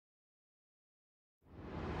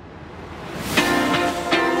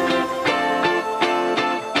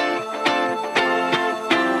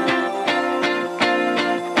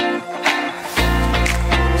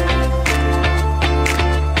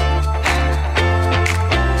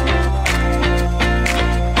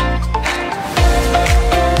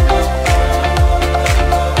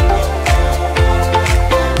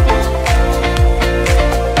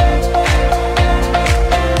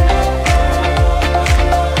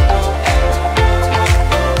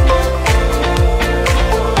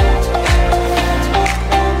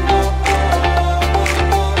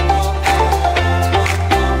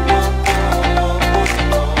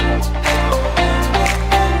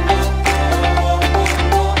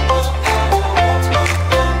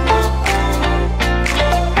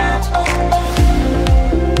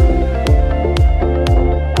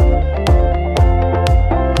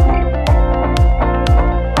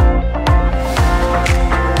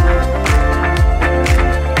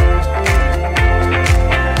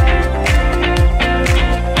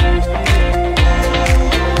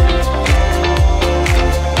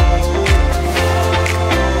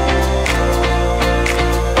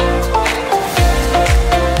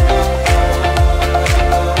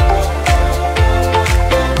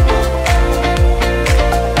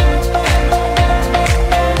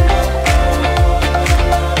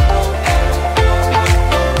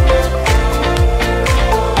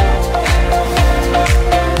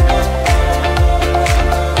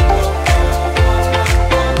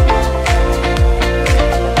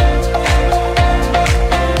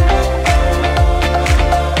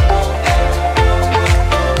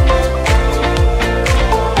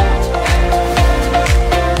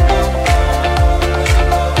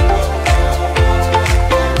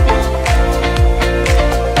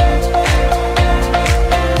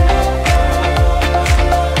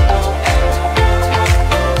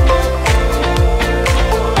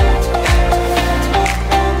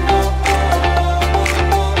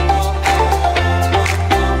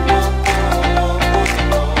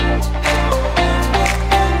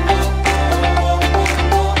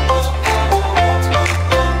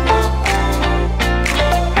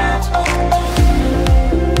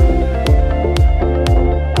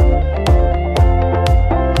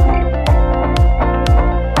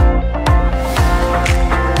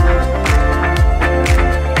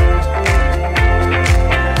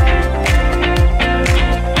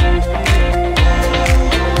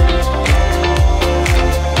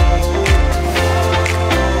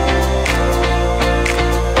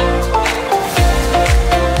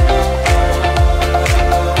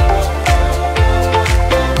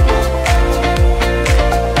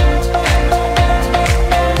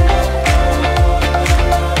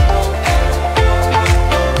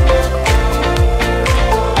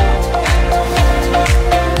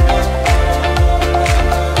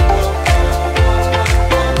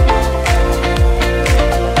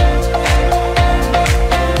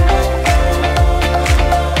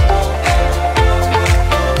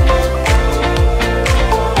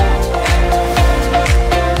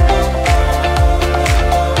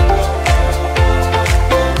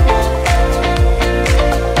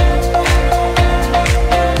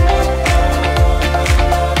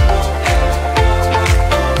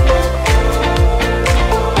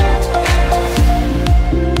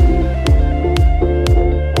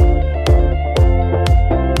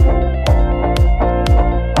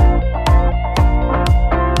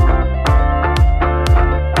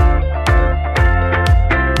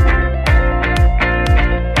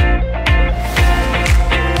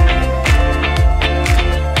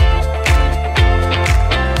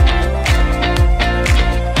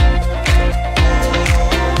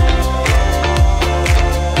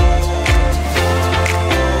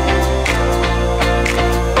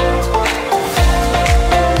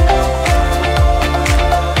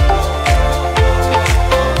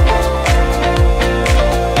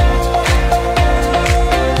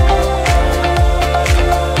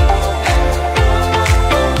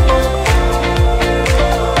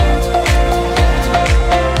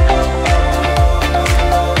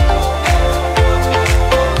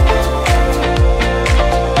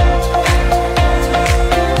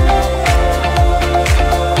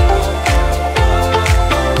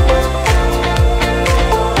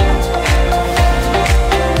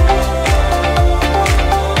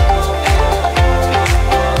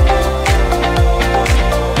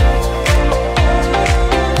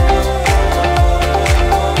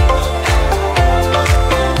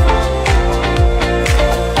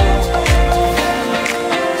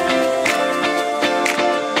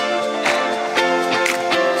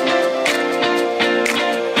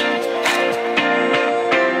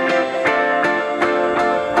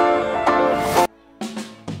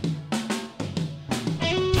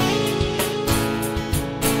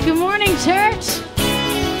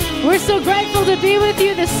thankful to be with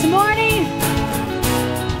you this morning,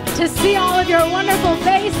 to see all of your wonderful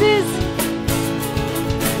faces,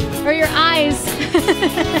 or your eyes.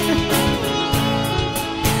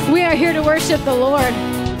 We are here to worship the Lord.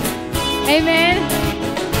 Amen.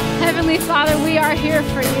 Heavenly Father, we are here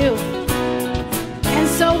for you. And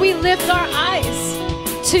so we lift our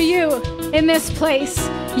eyes to you in this place.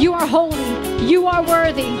 You are holy. You are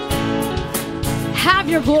worthy. Have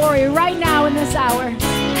your glory right now in this hour.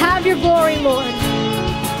 Have your glory, Lord.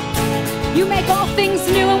 You make all things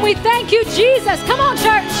new, and we thank you, Jesus. Come on,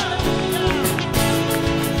 church.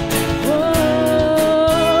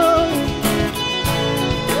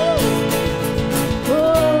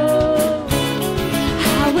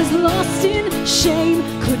 I was lost in shame,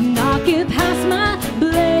 could not get past my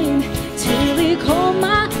blame, till he called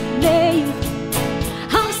my name.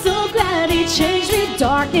 I'm so glad he changed me.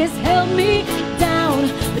 Darkness held me down,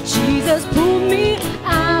 but Jesus pulled me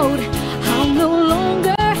out. I'm no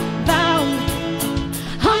longer bound.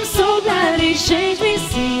 I'm so glad he changed me.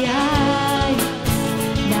 See, I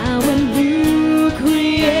now a new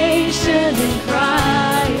creation in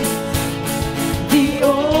Christ. The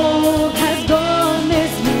old has gone,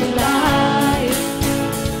 this new life.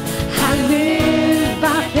 I live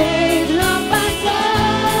by faith, not by sight.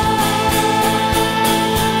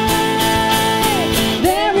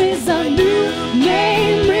 There is a new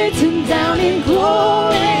name written down in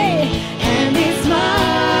glory, and it's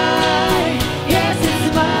mine. Yes, it's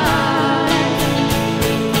mine.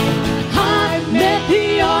 I've met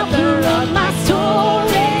the author of my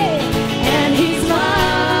story, and he's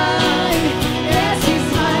mine. Yes, he's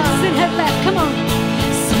mine. Sin had left, come on.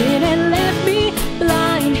 Sin had left me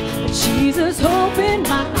blind, but Jesus opened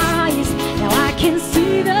my eyes. Now I can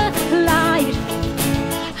see the light.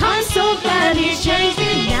 I'm so glad he changed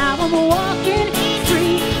me. Now I'm walking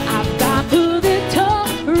free. I've got the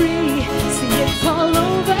victory. See, it's all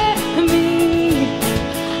over me.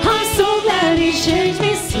 I'm so glad he changed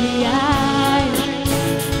me. See, I'm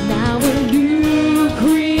now a new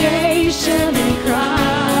creation in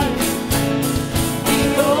Christ. The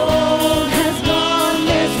old has gone,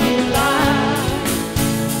 there's new life.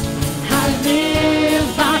 I live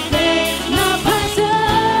by faith, not by sight.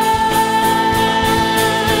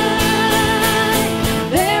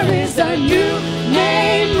 There is a new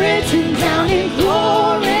name written down in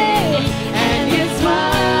glory, and it's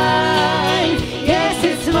mine. Yes,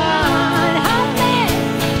 it's mine.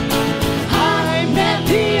 I met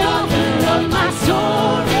the author of my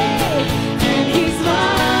story, and he's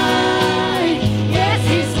mine. Yes,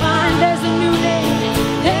 he's mine. There's a new name.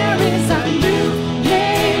 There is a new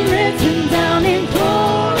name written down in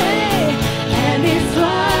glory, and it's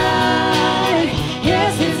mine.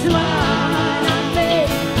 Yes, it's mine.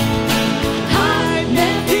 I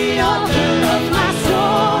met the author of my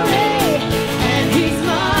story, and he's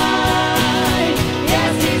mine.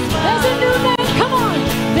 Yes, he's mine. There's a new name. Come on.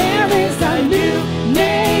 There is a new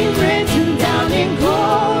name written down in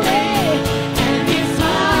glory, and it's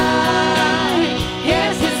mine.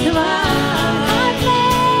 Yes, it's mine.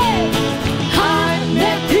 I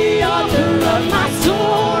met the author of my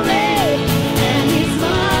story, and he's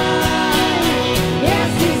mine. Yes,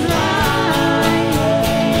 he's mine.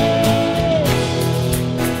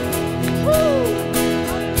 Woo.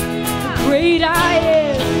 Great I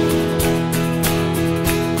am.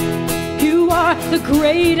 You are the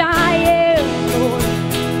great I am, Lord.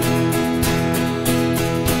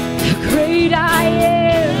 The great I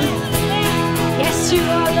am. Yes, you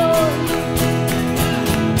are, Lord.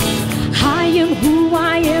 I am who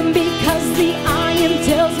I am because the I am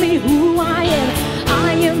tells me who I am.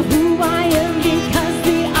 I am who I am because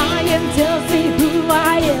the I am tells me who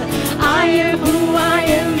I am. I am who I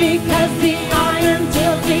am because the I am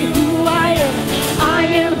tells me who I am. I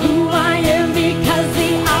am who I am because the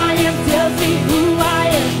I am tells me who I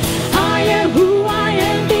am. I am who I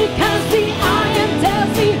am because the I am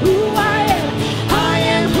tells me who I am. I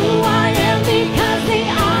am who I am because the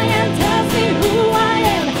I am tells me who I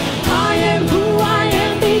am. I am who I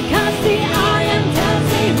am because the I am tells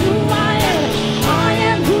me who I am. I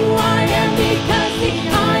am who I am because the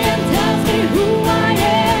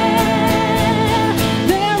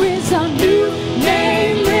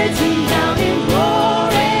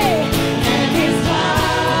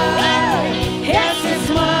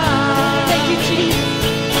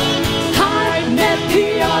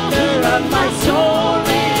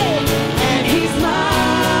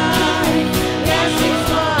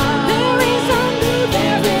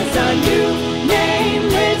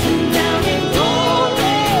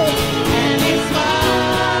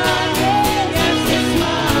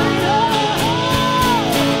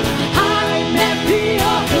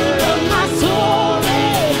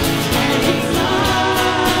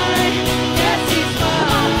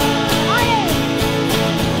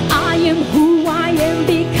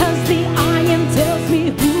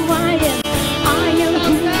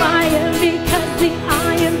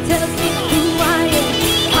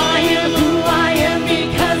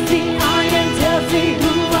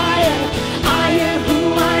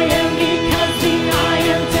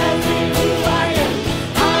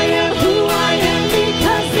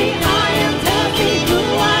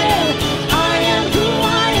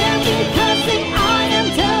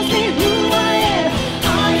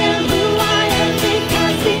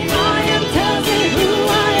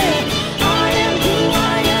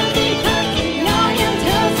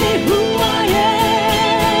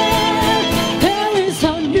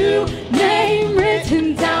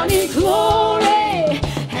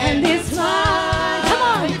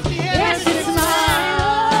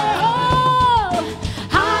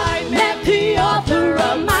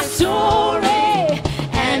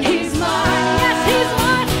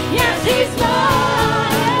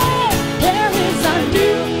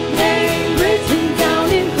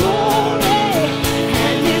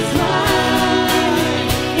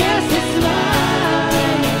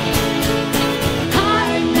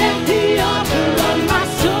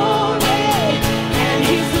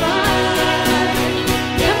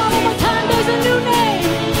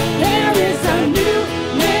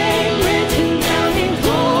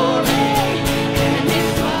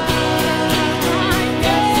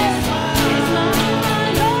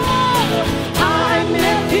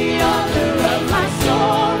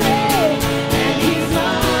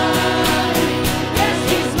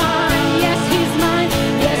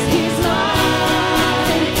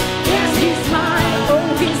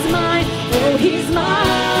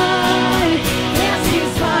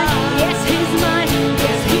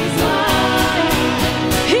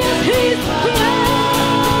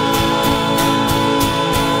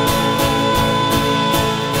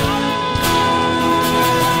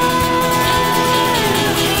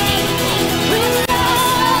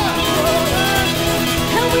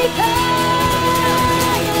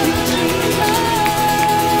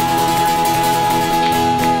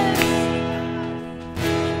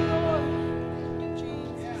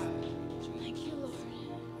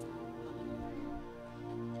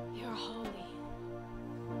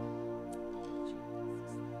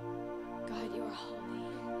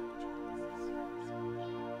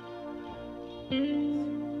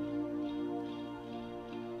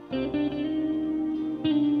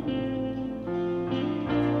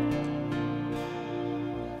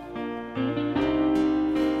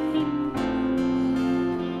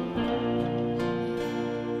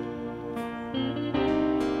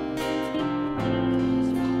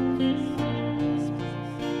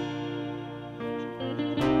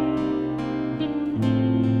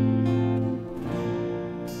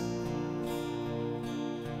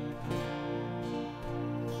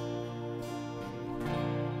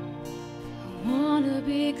Wanna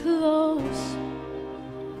be close,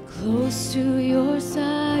 close to your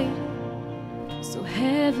side, so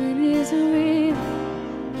heaven is real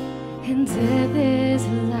and death is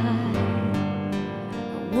a lie.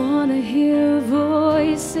 I wanna hear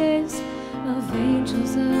voices of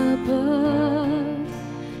angels above,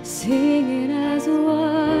 singing as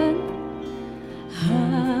one,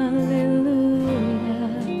 hallelujah,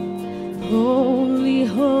 holy,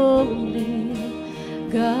 holy,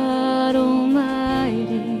 God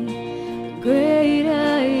Almighty, great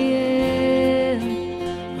I am,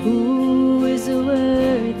 who is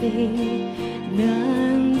worthy,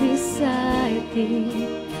 none beside thee,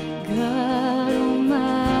 God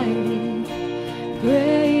Almighty,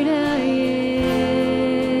 great I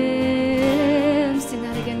am. Sing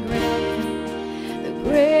that again, great I am, the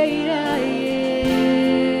great I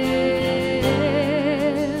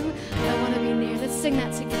am. I want to be near. Let's sing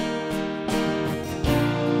that together.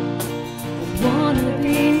 Wanna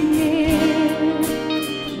be near,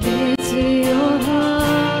 near to your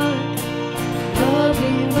heart,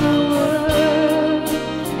 loving the world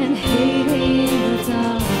and hating the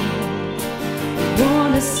dark.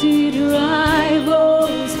 Wanna see the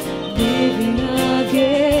rivals living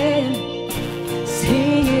again,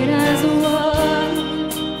 singing as one,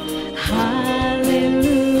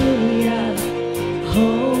 hallelujah,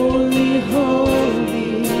 holy, holy,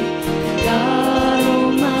 God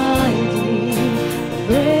Almighty,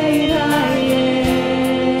 great I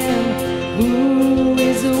am, who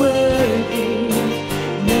is worthy,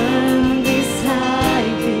 none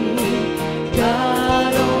beside thee,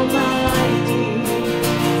 God Almighty,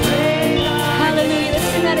 great I am. Hallelujah, let's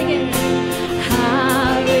sing that again.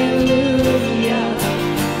 Hallelujah,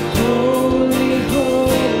 holy,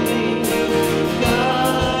 holy,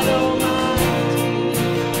 God Almighty,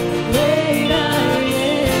 great I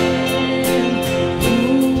am, who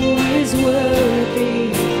is worthy,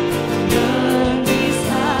 none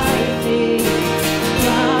beside thee,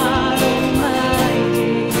 God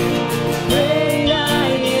Almighty, great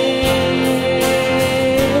I am,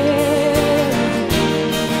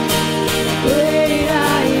 great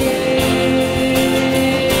I am,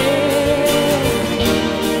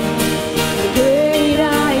 great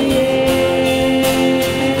I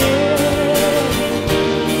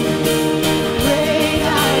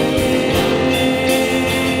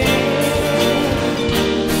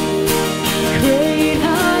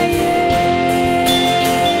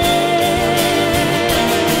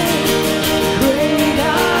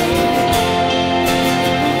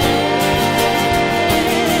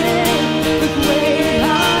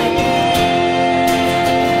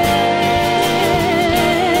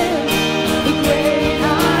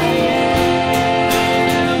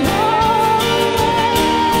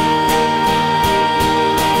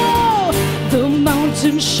The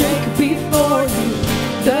mountains shake before you,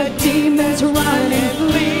 the demons run and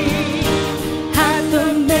flee. At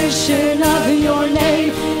the mention of your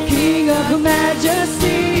name, King of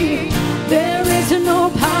Majesty, there is no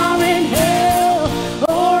power in hell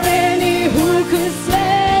or any who could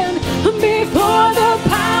stand before the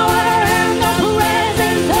power and the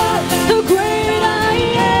presence of the great I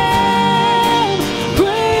am,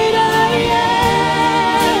 great I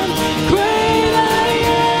am, great I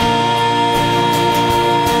am,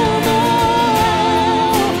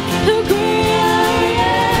 the great I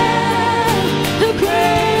am, the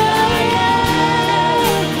great I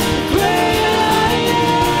am, great I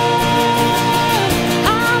am.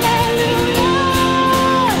 Hallelujah,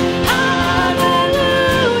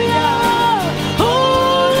 hallelujah,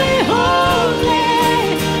 holy, holy,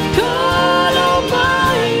 God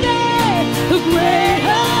Almighty, the great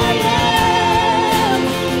I am,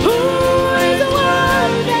 who is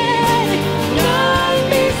worthy, none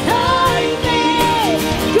beside thee,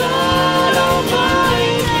 God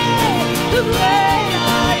Almighty, the great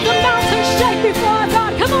I am. The mountains shake before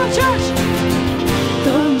God. Come on, church.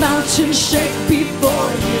 The mountains shake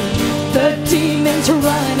before you, the demons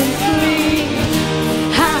run and flee.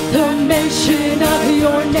 At the mention of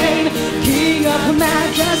your name, King of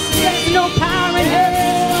Majesty, there's no power in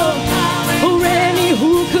hell or any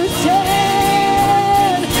who could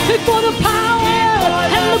stand before the power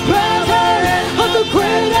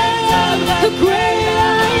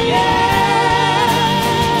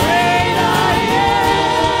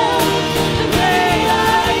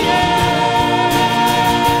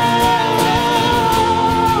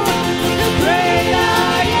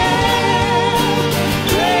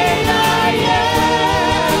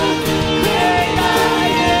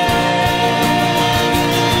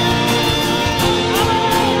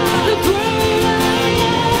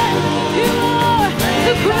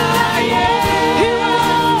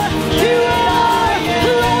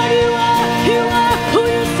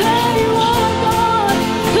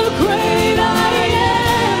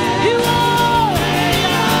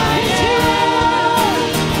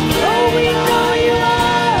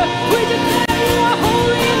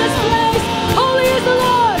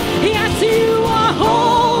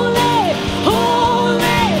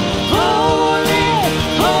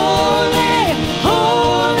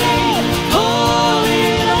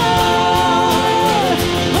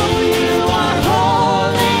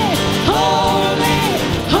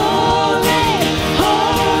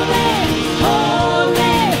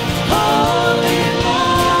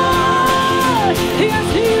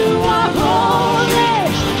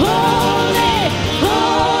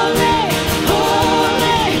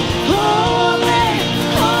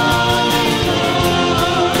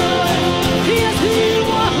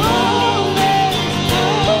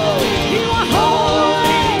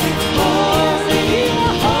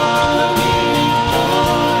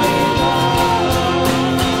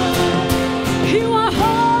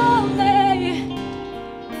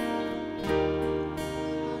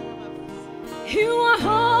You are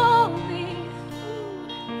holy.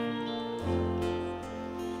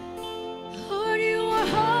 Lord, you are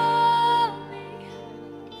holy.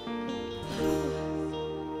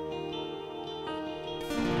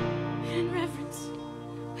 In reverence,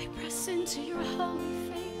 we press into your holy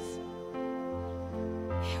face.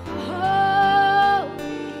 You are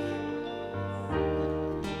holy.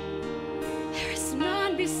 There is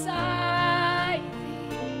none beside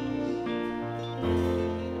thee.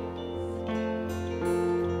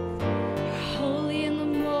 You're holy in the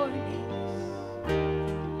morning,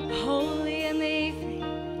 holy in the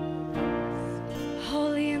evening,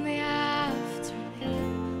 holy in the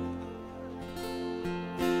afternoon.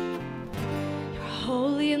 You're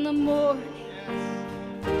holy in the morning,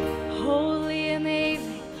 holy in the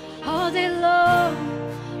evening, all day long.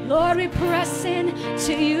 Lord, we press in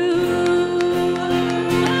to you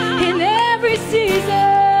in every season.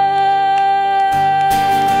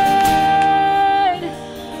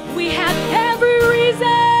 We have every reason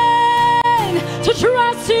to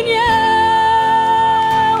trust in you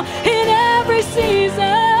in every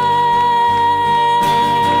season.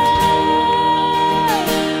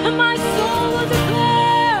 And my soul will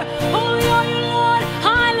declare, holy are you, Lord,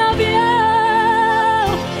 I love you.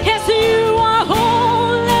 Yes, you are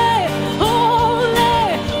holy,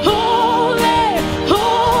 holy, holy,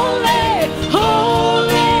 holy,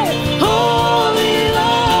 holy, holy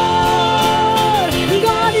Lord.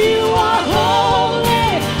 God, you are holy,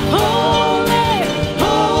 holy,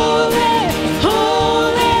 holy,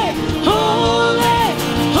 holy, holy,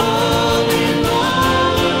 holy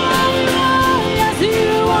Lord. Yes,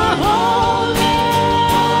 you are holy,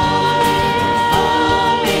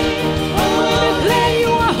 holy, holy. We declare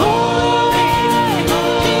you are holy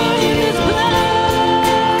in this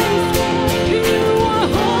place. You are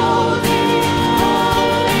holy,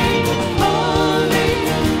 holy, holy,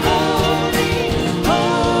 holy,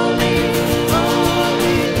 holy,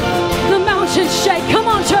 holy. The mountains shake. Come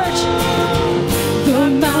on, church. The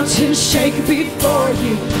mountains shake before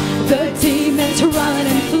you. The demons run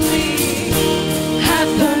and flee. At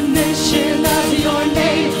the mention of your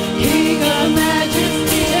name, King of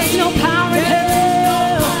Majesty, there's no power in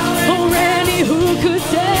hell or any who could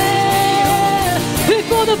stand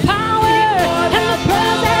before the power and the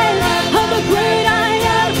presence of the great I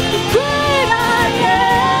am, the great I am,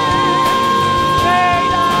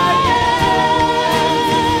 great I am,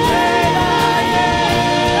 great I am,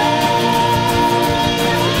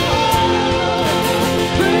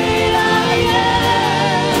 great I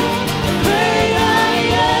am, great I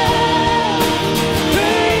am,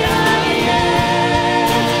 great I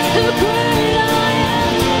am, the great I am,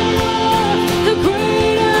 the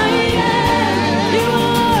great I am, you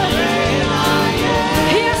are,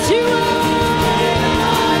 yes you are,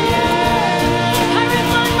 I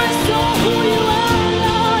remind my soul who you are,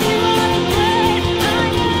 Lord, you are the great I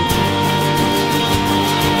am,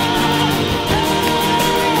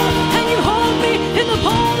 and you hold me in the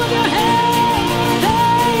palm of your hand,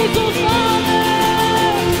 faithful Father,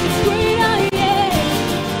 great I am,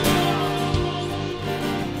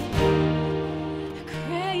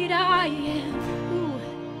 great I am, ooh,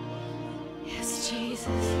 yes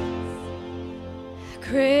Jesus,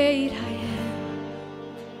 great I am,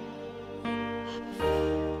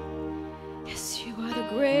 yes you are the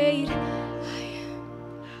great I am.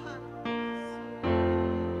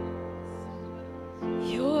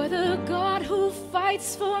 You're the God who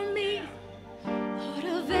fights for me, Lord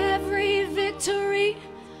of every victory.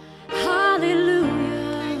 Hallelujah,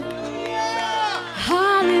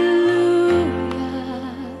 hallelujah.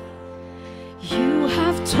 You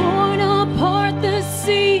have torn apart the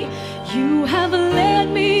sea. You have led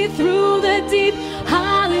me through the deep.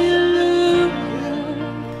 Hallelujah,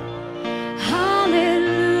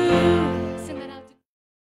 hallelujah. Sing that out.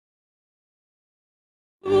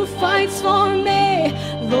 Who fights for me,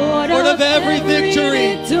 Lord Lord of every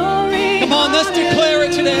victory. victory.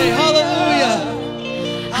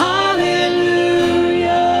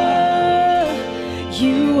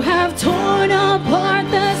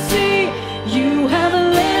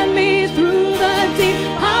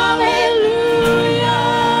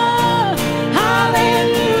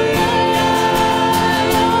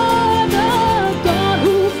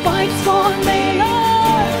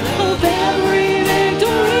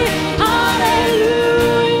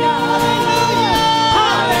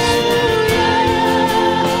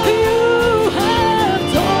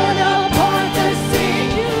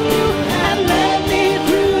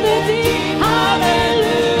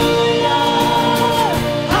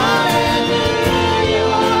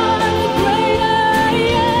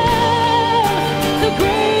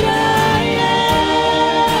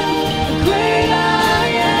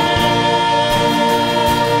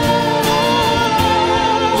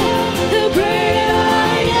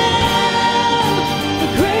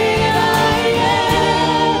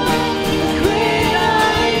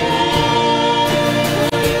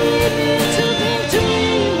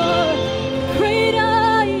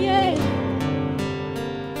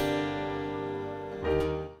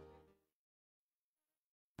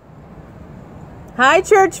 Hi,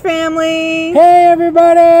 church family. Hey,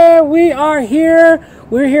 everybody. We are here.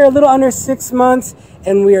 We're here a little under 6 months,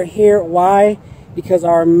 and we are here. Why? Because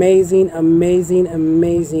our amazing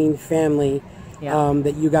family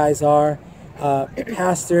that you guys are.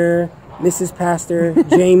 Pastor, Mrs. Pastor,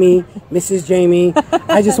 Jamie, Mrs. Jamie.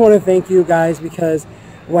 I just want to thank you guys because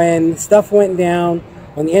when stuff went down,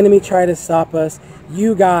 when the enemy tried to stop us,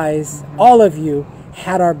 you guys, all of you,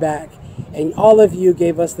 had our back. And all of you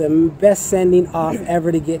gave us the best sending off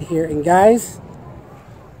ever to get here. And guys,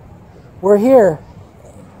 we're here.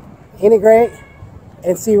 Ain't it great?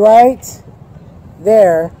 And see right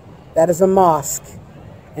there, that is a mosque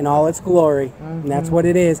in all its glory. And that's what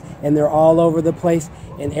it is. And they're all over the place.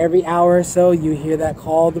 And every hour or so, you hear that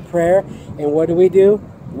call to prayer. And what do?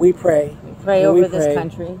 We pray. Pray over this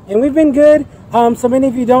country. And we've been good. So many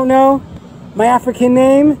of you don't know my African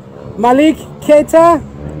name, Malik Keita.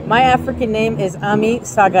 My African name is Ami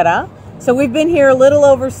Sagara. So we've been here a little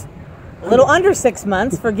under 6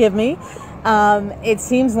 months, forgive me. It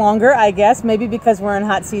seems longer, I guess, maybe because we're in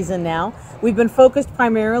hot season now. We've been focused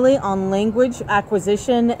primarily on language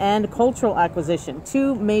acquisition and cultural acquisition,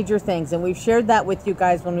 two major things. And we've shared that with you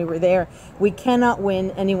guys when we were there. We cannot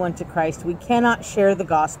win anyone to Christ. We cannot share the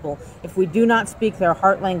gospel if we do not speak their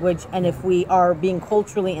heart language and if we are being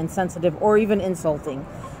culturally insensitive or even insulting.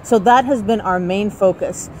 So that has been our main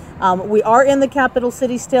focus. We are in the capital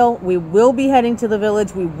city still. We will be heading to the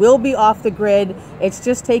village. We will be off the grid. It's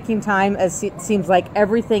just taking time, as it seems like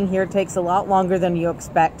everything here takes a lot longer than you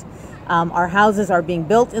expect. Our houses are being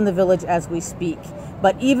built in the village as we speak.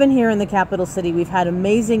 But even here in the capital city, we've had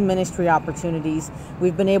amazing ministry opportunities.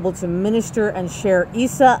 We've been able to minister and share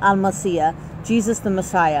Isa al-Masih, Jesus the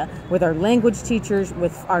Messiah, with our language teachers,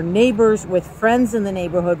 with our neighbors, with friends in the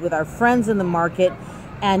neighborhood, with our friends in the market.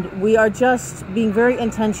 And we are just being very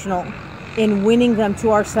intentional in winning them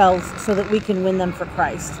to ourselves so that we can win them for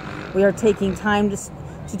Christ. We are taking time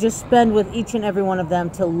to just spend with each and every one of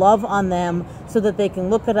them, to love on them so that they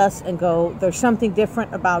can look at us and go, there's something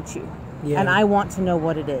different about you. Yeah. And I want to know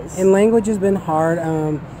what it is. And language has been hard,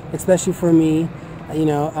 especially for me. You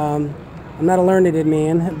know, I'm not a learned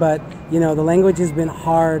man, but, you know, the language has been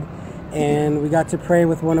hard. And we got to pray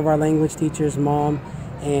with one of our language teachers' mom.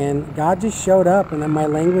 And God just showed up, and then my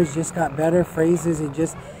language just got better. Phrases, it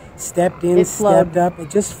just stepped in, stepped up.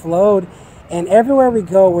 It just flowed. And everywhere we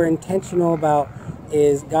go, we're intentional about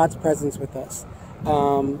is God's presence with us.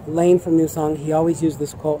 Lane from New Song, he always used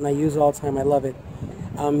this quote, and I use it all the time. I love it.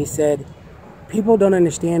 He said, people don't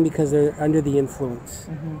understand because they're under the influence.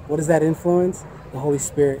 What is that influence? The Holy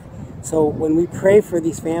Spirit. So when we pray for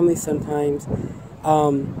these families sometimes,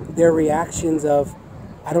 their reactions of,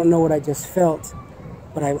 I don't know what I just felt,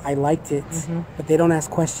 but I liked it, but they don't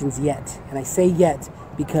ask questions yet. And I say yet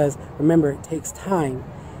because, remember, it takes time.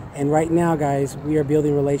 And right now, guys, we are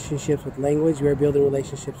building relationships with language. We are building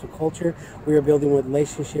relationships with culture. We are building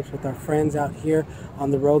relationships with our friends out here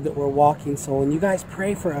on the road that we're walking. So when you guys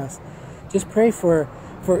pray for us, just pray for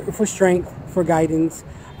strength, for guidance,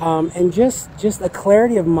 and just a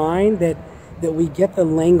clarity of mind that we get the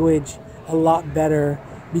language a lot better,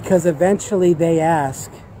 because eventually they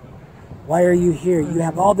ask, why are you here? You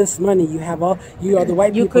have all this money. You are the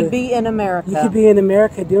white people. You could be in America. You could be in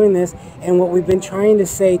America doing this. And what we've been trying to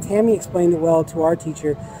say, Tammy explained it well to our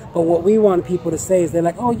teacher, but what we want people to say is they're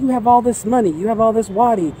like, oh, you have all this money. You have all this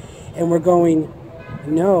wadi. And we're going,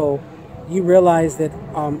 no, you realize that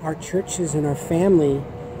our churches and our family,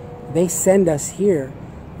 they send us here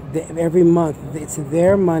every month. It's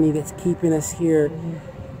their money that's keeping us here.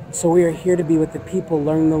 So we are here to be with the people,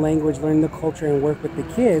 learn the language, learn the culture, and work with the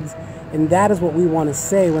kids. And that is what we want to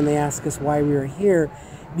say when they ask us why we are here.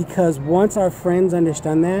 Because once our friends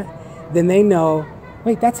understand that, then they know,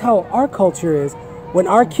 wait, that's how our culture is. When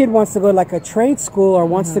our kid wants to go to like a trade school or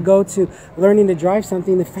wants to go to learning to drive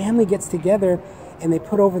something, the family gets together and they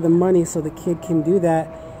put over the money so the kid can do that.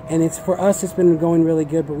 And it's, for us, it's been going really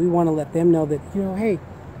good, but we want to let them know that, you know, hey,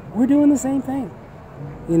 we're doing the same thing.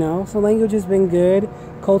 You know, so language has been good.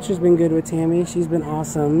 Culture's been good with Tammy. She's been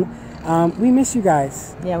awesome. We miss you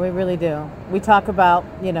guys. Yeah, we really do. We talk about,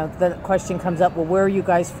 you know, the question comes up, well, where are you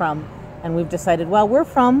guys from? And we've decided, well, we're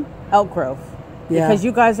from Elk Grove. Because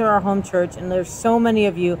you guys are our home church, and there's so many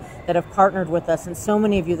of you that have partnered with us and so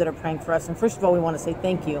many of you that are praying for us. And first of all, we want to say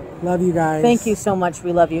thank you. Love you guys. Thank you so much.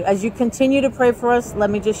 We love you. As you continue to pray for us, let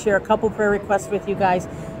me just share a couple prayer requests with you guys.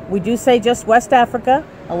 We do say just West Africa.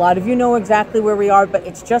 A lot of you know exactly where we are, but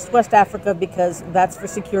it's just West Africa because that's for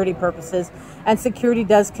security purposes. And security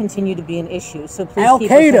does continue to be an issue. So please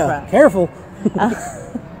keep us in prayer. Careful.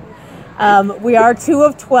 We are 2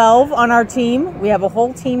 of 12 on our team. We have a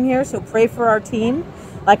whole team here, so pray for our team.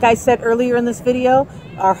 Like I said earlier in this video,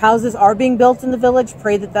 our houses are being built in the village.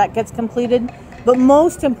 Pray that that gets completed. But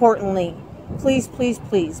most importantly, please, please,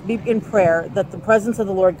 please be in prayer that the presence of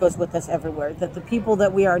the Lord goes with us everywhere, that the people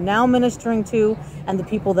that we are now ministering to and the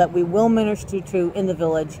people that we will minister to in the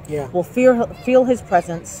village will feel his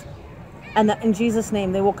presence, and that in Jesus'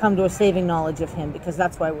 name they will come to a saving knowledge of him, because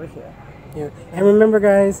that's why we're here. Yeah. And remember,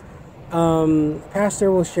 guys,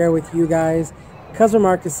 Pastor will share with you guys, Cousin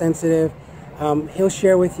Mark is sensitive. He'll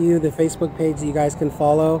share with you the Facebook page that you guys can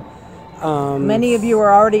follow. Many of you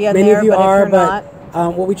are already in there. Many of you but are, if you're not,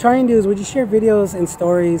 what we try and do is we just share videos and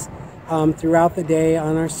stories throughout the day,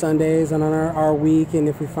 on our Sundays and on our week, and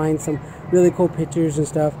if we find some really cool pictures and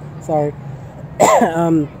stuff,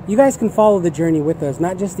 you guys can follow the journey with us,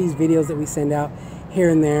 not just these videos that we send out here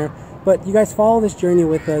and there, but you guys follow this journey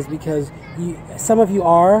with us, because some of you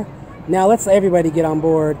are. Now let's everybody get on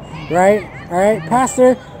board, right? All right,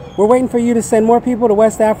 Pastor, we're waiting for you to send more people to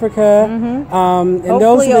West Africa. And hopefully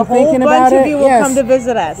those who've been thinking about a whole bunch it, of you will come to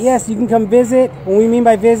visit us. Yes, you can come visit. What we mean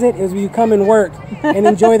by visit is you come and work and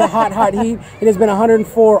enjoy the hot, hot heat. It has been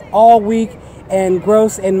 104 all week and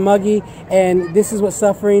gross and muggy, and this is what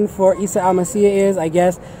suffering for Isa Al-Masih is, I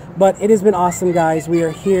guess. But it has been awesome, guys. We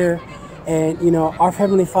are here, and you know our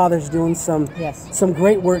Heavenly Father's doing some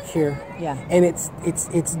great work here. Yeah. And it's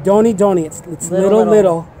doni, it's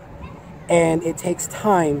little, and it takes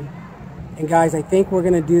time. And guys, I think we're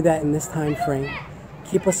gonna do that in this time frame.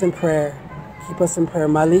 Keep us in prayer. Keep us in prayer.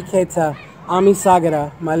 Malik Keita, Ami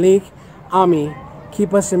Sagara, Malik, Ami.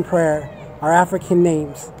 Keep us in prayer. Our African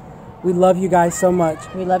names. We love you guys so much.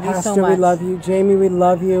 We love you Pastor, so much. we love you. Jamie, we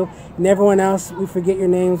love you. And everyone else, we forget your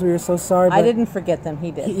names. We are so sorry. I didn't forget them. He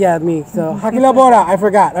did. Yeah, me. So, Hakila Bora, I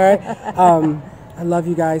forgot. All right. I love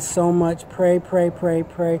you guys so much. Pray, pray, pray,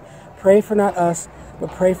 pray. Pray for not us, but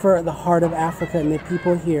pray for the heart of Africa and the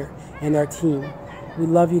people here and our team. We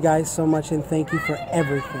love you guys so much, and thank you for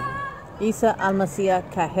everything. Isa Al-Masih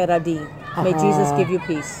Kaheradi. May Jesus give you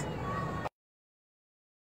peace.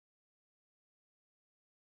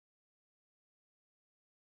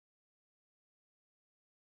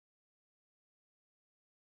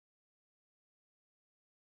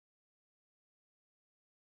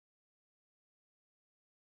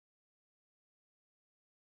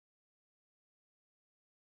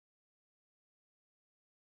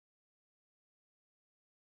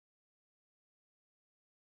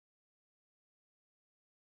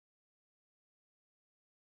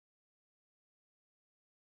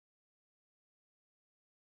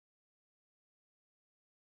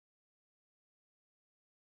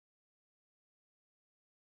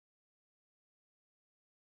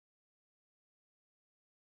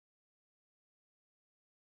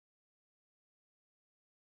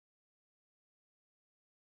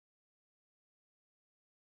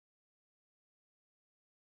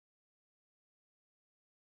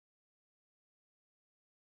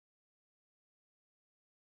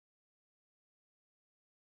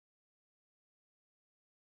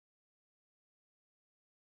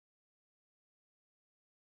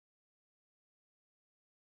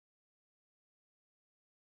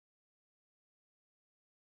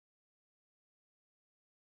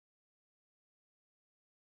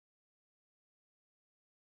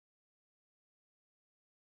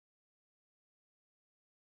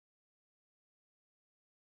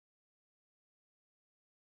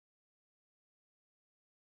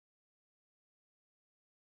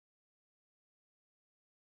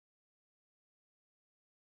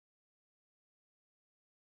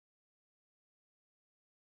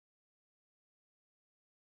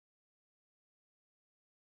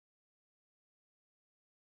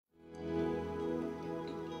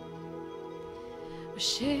 We're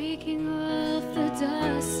shaking off the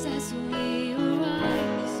dust as we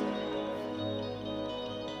arise.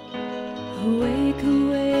 Awake,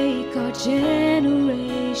 awake, our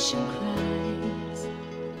generation cries.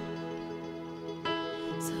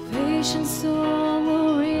 Salvation song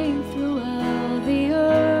will ring throughout the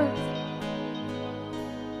earth,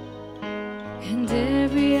 and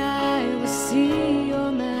every eye will see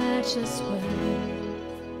your matchless worth.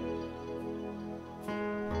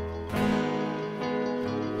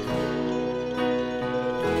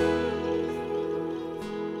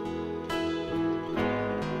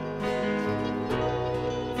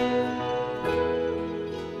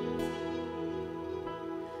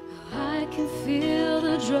 I can feel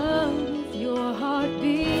the drum with your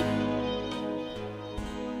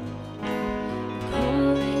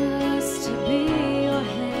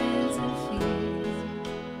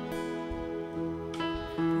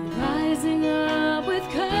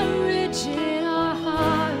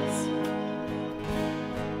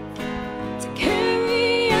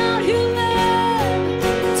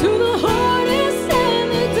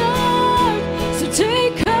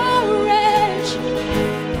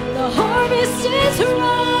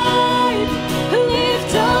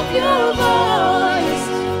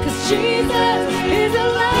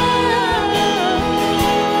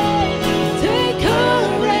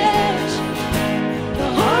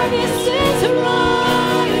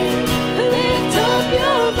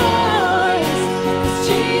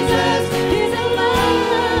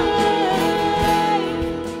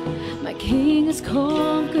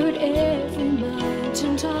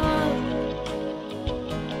on top,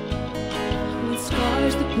 with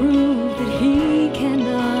scars that prove that he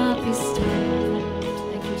cannot be stopped.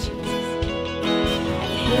 Thank you, Jesus.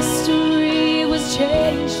 History was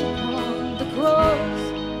changed upon the cross,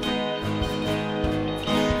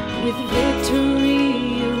 with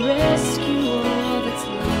victory a rescue all that's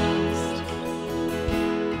lost,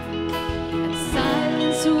 and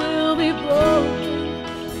silence will be broken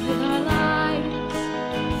with our lives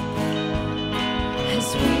as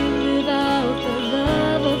we live out the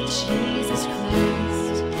love of Jesus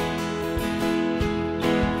Christ.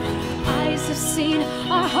 Our eyes have seen,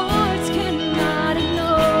 our hearts cannot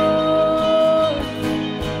ignore,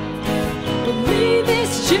 but lead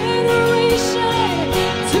this generation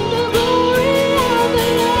to the glory of the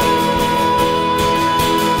Lord.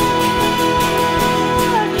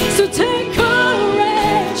 So take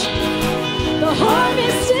courage, the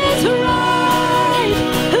harvest is ripe.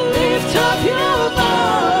 Lift up your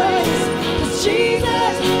voice, 'cause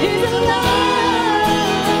Jesus is alive.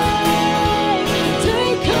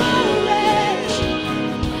 Take courage,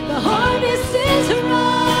 the harvest is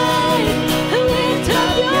ripe. Lift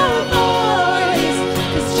up your voice,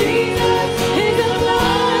 'cause Jesus is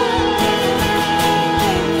alive.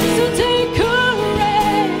 So take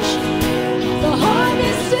courage, the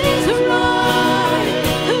harvest is ripe.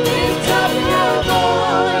 Lift up your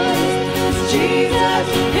voice, 'cause Jesus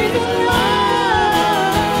is alive.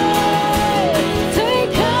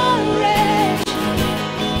 Take courage,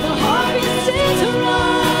 the harvest is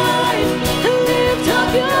ripe. Lift up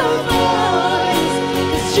your voice,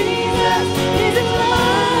 'cause Jesus is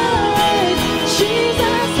alive.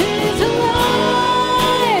 Jesus is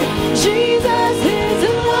alive. Jesus is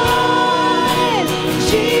alive.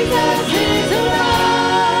 Jesus is alive. Jesus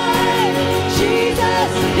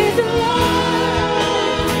is alive.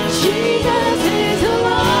 Jesus is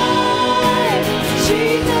alive.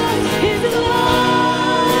 Jesus is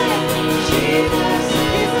alive. Jesus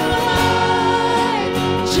is alive.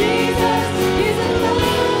 Jesus is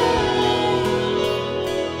alive.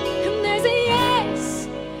 And there's a yes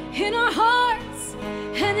in our hearts,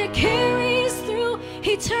 and it carries through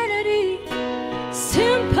eternity.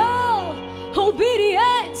 Simple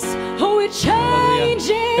obedience, oh, it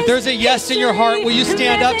changes. If there's a yes in your heart, will you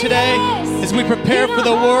stand up today as we prepare for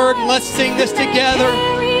the word? And let's sing this together.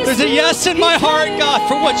 There's a yes in my heart, God,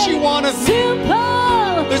 for what you want of me.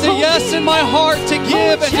 There's a yes in my heart to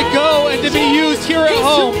give and to go and to be used here at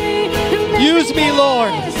home. Use me,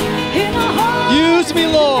 Lord. Use me,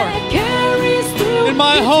 Lord. In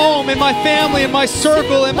my home, in my family, in my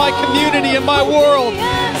circle, in my community, in my world.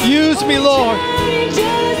 Use me, Lord.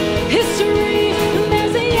 History,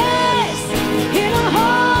 there's a yes in our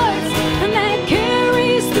hearts, and that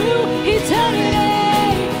carries through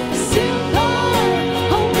eternity. Simple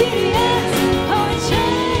obedience, oh, it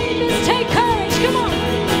changes. Take courage, come on.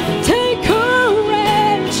 Take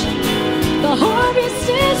courage, the harvest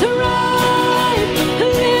is ripe.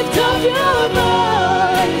 Lift up your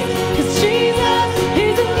voice, 'cause Jesus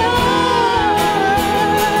is alive.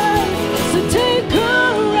 So take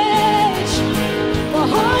courage, the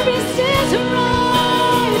harvest is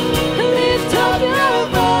ripe. Lift up your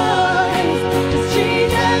voice, 'cause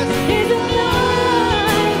Jesus is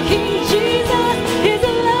alive. King Jesus is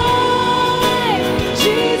alive.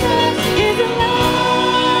 Jesus is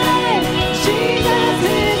alive. Jesus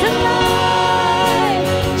is alive.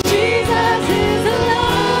 Jesus is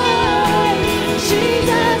alive.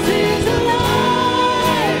 Jesus is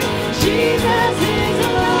alive. Jesus is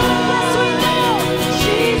alive. Yes, we know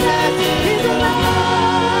Jesus is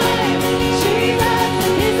alive. Jesus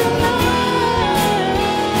is alive.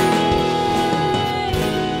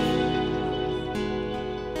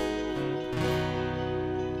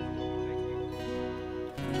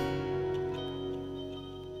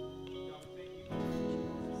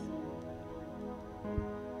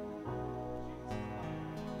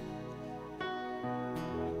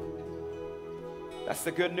 That's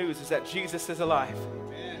the good news, is that Jesus is alive.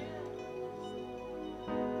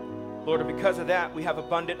 Lord, and because of that, we have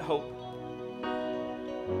abundant hope.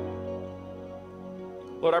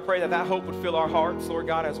 Lord, I pray that that hope would fill our hearts, Lord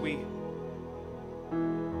God, as we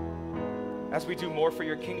do more for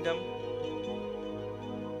your kingdom.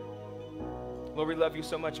 Lord, we love you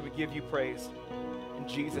so much and we give you praise. In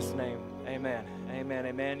Jesus' name, amen. Amen,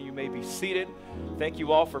 amen. You may be seated. Thank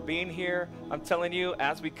you all for being here. I'm telling you,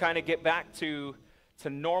 as we kind of get back to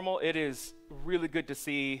normal, it is really good to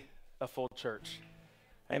see a full church.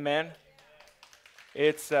 Amen.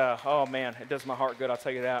 It's, oh man, it does my heart good, I'll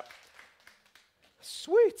tell you that.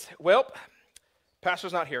 Sweet. Well,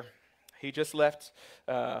 pastor's not here. He just left.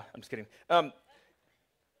 I'm just kidding.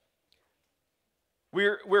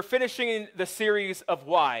 We're finishing the series of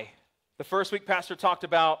why. The first week, Pastor talked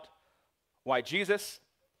about why Jesus,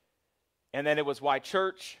 and then it was why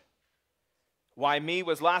church, why me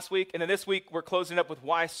was last week, and then this week we're closing up with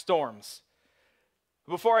why storms.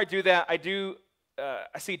 Before I do that,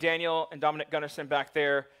 I see Daniel and Dominic Gunnarsson back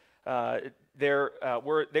there. They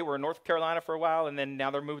were in North Carolina for a while, and then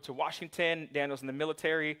now they're moved to Washington. Daniel's in the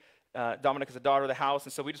military. Dominic is a daughter of the house,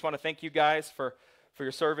 and so we just want to thank you guys for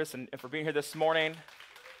your service and for being here this morning.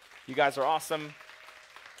 You guys are awesome.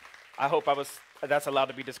 I hope that's allowed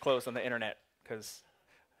to be disclosed on the internet, because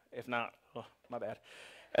if not, oh, my bad.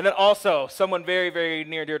 And then also, someone very, very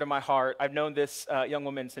near dear to my heart. I've known this young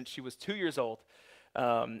woman since she was 2 years old,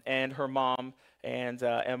 and her mom, and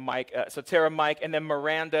Mike. So Tara, Mike, and then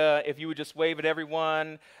Miranda, if you would just wave at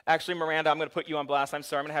everyone. Actually, Miranda, I'm going to put you on blast. I'm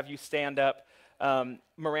sorry, I'm going to have you stand up.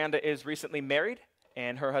 Miranda is recently married,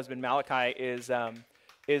 and her husband Malachi is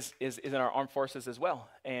in our armed forces as well,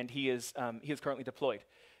 and he is currently deployed.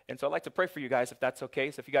 And so I'd like to pray for you guys, if that's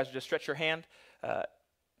okay. So if you guys would just stretch your hand.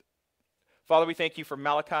 Father, we thank you for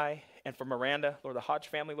Malachi and for Miranda, Lord, the Hodge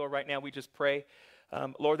family, Lord, right now we just pray,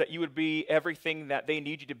 Lord, that you would be everything that they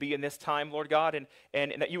need you to be in this time, Lord God, and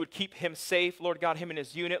that you would keep him safe, Lord God, him and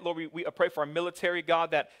his unit. Lord, we pray for our military,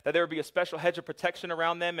 God, that there would be a special hedge of protection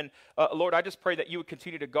around them. And Lord, I just pray that you would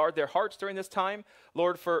continue to guard their hearts during this time.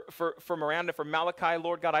 Lord, for Miranda, for Malachi,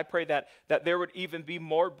 Lord God, I pray that there would even be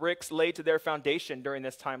more bricks laid to their foundation during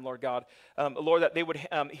this time, Lord God. Lord, that they would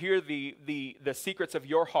hear the secrets of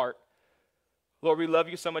your heart. Lord, we love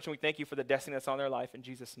you so much, and we thank you for the destiny that's on their life. In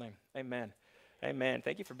Jesus' name, amen. Amen.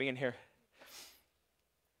 Thank you for being here.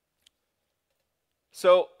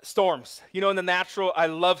 So, storms. You know, in the natural, I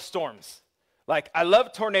love storms. Like, I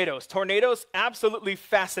love tornadoes. Tornadoes absolutely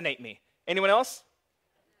fascinate me. Anyone else?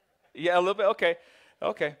 Yeah, a little bit? Okay.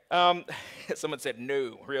 Someone said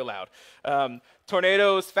no, real loud.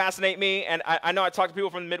 Tornadoes fascinate me, and I know I talk to people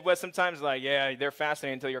from the Midwest sometimes, like, yeah, they're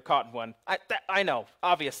fascinating until you're caught in one. I know,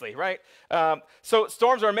 obviously, right? So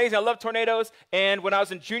storms are amazing. I love tornadoes, and when I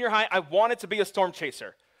was in junior high, I wanted to be a storm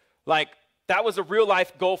chaser. Like, that was a real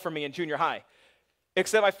life goal for me in junior high,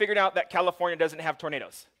 except I figured out that California doesn't have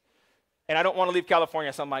tornadoes. And I don't want to leave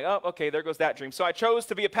California, so I'm like, oh, okay, there goes that dream. So I chose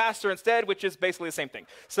to be a pastor instead, which is basically the same thing.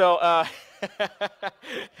 So,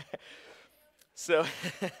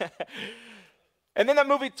 and then that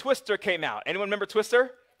movie Twister came out. Anyone remember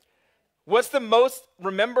Twister? What's the most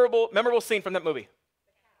memorable scene from that movie?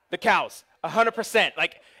 The cows, 100%.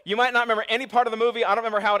 Like, you might not remember any part of the movie. I don't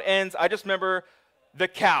remember how it ends. I just remember the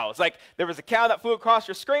cows. Like, there was a cow that flew across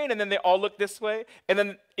your screen, and then they all looked this way, and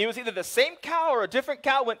then it was either the same cow or a different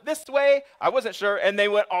cow went this way. I wasn't sure, and they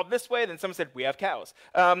went all this way. Then someone said, we have cows.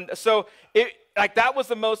 So that was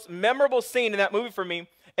the most memorable scene in that movie for me.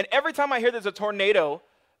 And every time I hear there's a tornado,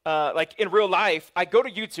 like in real life, I go to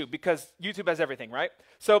YouTube, because YouTube has everything, right?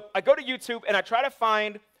 So I go to YouTube and I try to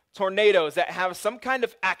find tornadoes that have some kind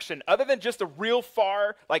of action other than just a real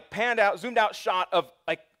far, like panned out, zoomed out shot of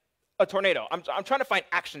like a tornado. I'm trying to find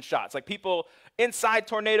action shots, like people inside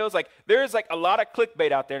tornadoes. Like, there's like a lot of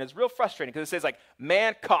clickbait out there, and it's real frustrating because it says like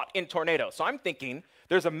man caught in tornado. So I'm thinking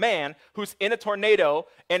there's a man who's in a tornado,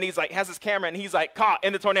 and he's like has his camera, and he's like caught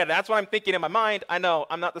in the tornado. That's what I'm thinking in my mind. I know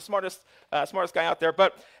I'm not the smartest guy out there,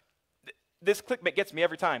 but this clickbait gets me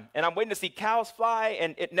every time. And I'm waiting to see cows fly,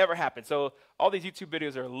 and it never happens. So all these YouTube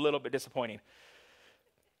videos are a little bit disappointing.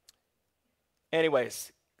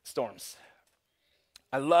 Anyways, storms.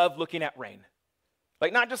 I love looking at rain.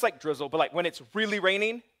 Like, not just like drizzle, but like when it's really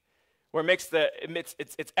raining, where it's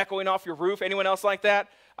echoing off your roof. Anyone else like that?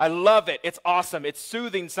 I love it. It's awesome. It's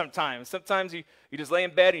soothing sometimes. Sometimes you just lay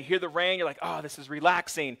in bed and you hear the rain. You're like, oh, this is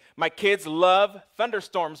relaxing. My kids love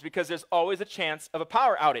thunderstorms because there's always a chance of a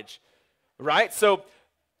power outage, right? So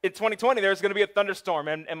in 2020, there's going to be a thunderstorm,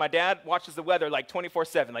 and my dad watches the weather like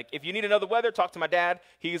 24/7. Like, if you need to know the weather, talk to my dad.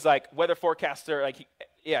 He's like weather forecaster. Like,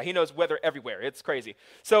 he knows weather everywhere. It's crazy.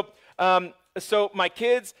 So my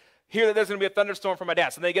kids hear that there's going to be a thunderstorm from my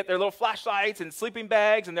dad. So they get their little flashlights and sleeping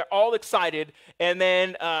bags, and they're all excited. And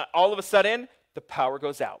then all of a sudden, the power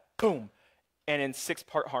goes out. Boom. And in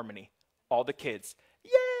 6-part harmony, all the kids,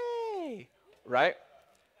 yay, right?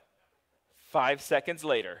 5 seconds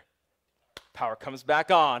later, power comes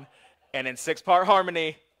back on, and in 6-part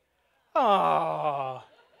harmony, oh.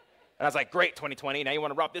 And I was like, great, 2020. Now you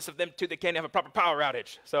want to rob this of them too? They can't have a proper power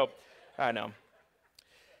outage. So, I know.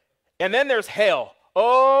 And then there's hail.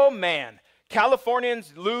 Oh, man.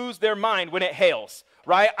 Californians lose their mind when it hails,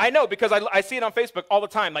 right? I know, because I see it on Facebook all the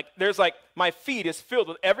time. Like, there's like, my feed is filled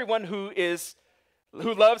with everyone who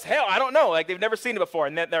loves hail. I don't know. Like, they've never seen it before.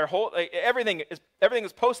 And then their whole, like, everything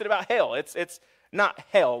is posted about hail. It's Not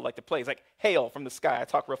hell like the plagues, like hail from the sky. I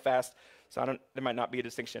talk real fast, so there might not be a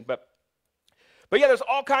distinction. But yeah, there's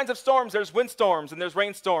all kinds of storms. There's windstorms and there's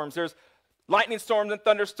rainstorms. There's lightning storms and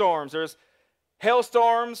thunderstorms. There's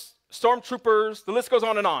hailstorms, storm troopers. The list goes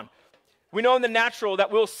on and on. We know in the natural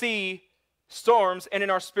that we'll see storms, and in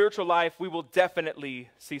our spiritual life, we will definitely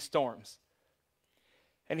see storms.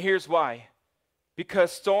 And here's why.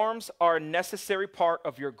 Because storms are a necessary part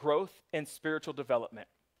of your growth and spiritual development.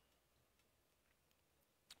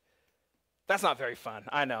 That's not very fun.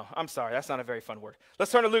 I know. I'm sorry. That's not a very fun word.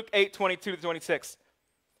 Let's turn to Luke 8:22-26.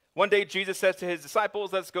 One day, Jesus says to his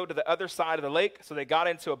disciples, let's go to the other side of the lake. So they got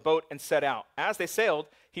into a boat and set out. As they sailed,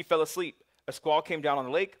 he fell asleep. A squall came down on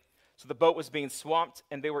the lake, so the boat was being swamped,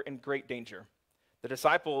 and they were in great danger. The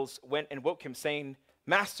disciples went and woke him, saying,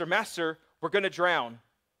 Master, Master, we're going to drown.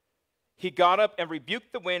 He got up and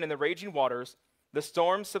rebuked the wind and the raging waters. The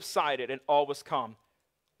storm subsided, and all was calm.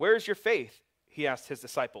 Where is your faith? He asked his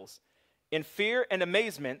disciples. In fear and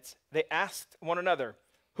amazement, they asked one another,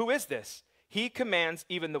 who is this? He commands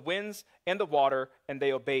even the winds and the water, and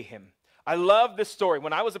they obey him. I love this story.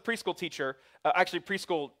 When I was a preschool teacher,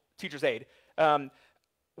 preschool teacher's aide,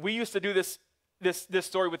 we used to do this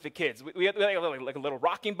story with the kids. We had like a little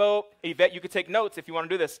rocking boat. Yvette, you could take notes if you want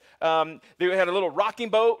to do this. They had a little rocking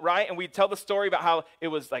boat, right? And we'd tell the story about how it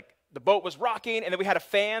was like the boat was rocking, and then we had a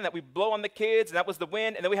fan that we'd blow on the kids, and that was the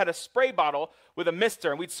wind, and then we had a spray bottle with a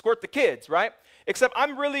mister, and we'd squirt the kids, right? Except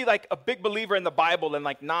I'm really like a big believer in the Bible and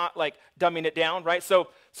like not like dumbing it down, right? So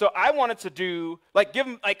I wanted to do, like give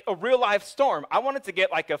them like a real life storm. I wanted to get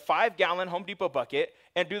like a 5-gallon Home Depot bucket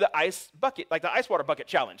and do the ice bucket, like the ice water bucket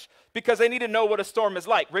challenge, because they need to know what a storm is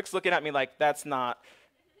like. Rick's looking at me like, that's not,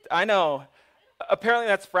 I know. Apparently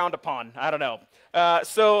that's frowned upon. I don't know.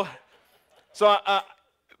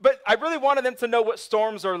 But I really wanted them to know what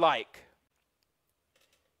storms are like.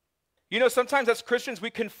 You know, sometimes as Christians, we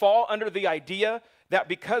can fall under the idea that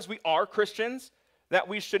because we are Christians, that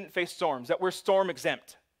we shouldn't face storms, that we're storm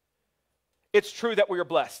exempt. It's true that we are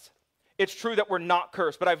blessed. It's true that we're not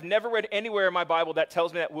cursed, but I've never read anywhere in my Bible that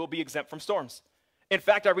tells me that we'll be exempt from storms. In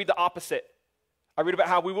fact, I read the opposite. I read about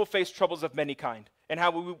how we will face troubles of many kind and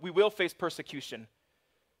how we will face persecution.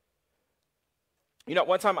 You know,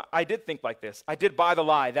 one time I did think like this. I did buy the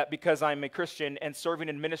lie that because I'm a Christian and serving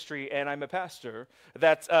in ministry and I'm a pastor,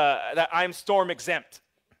 that I'm storm exempt.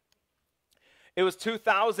 It was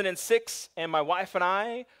 2006, and my wife and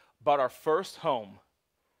I bought our first home.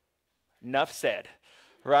 Enough said,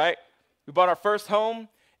 right? We bought our first home.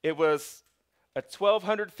 It was a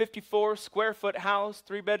 1,254 square foot house,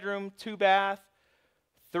 3-bedroom, 2-bath,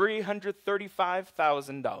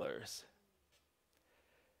 $335,000.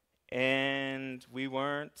 And we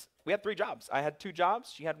had 3 jobs. I had 2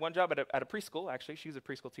 jobs. She had 1 job at a preschool, actually. She was a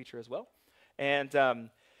preschool teacher as well. And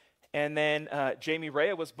then Jamie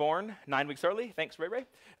Rea was born 9 weeks early. Thanks, Ray Ray.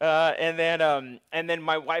 And then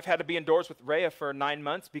my wife had to be indoors with Rea for 9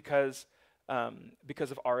 months because of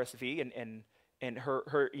RSV, and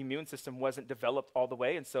her immune system wasn't developed all the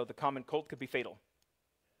way, and so the common cold could be fatal.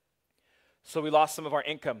 So we lost some of our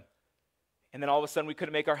income. And then all of a sudden, we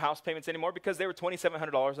couldn't make our house payments anymore because they were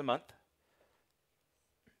 $2,700 a month.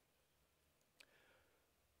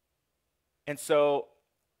 And so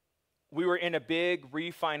we were in a big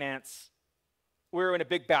refinance. We were in a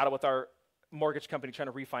big battle with our mortgage company trying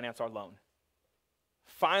to refinance our loan.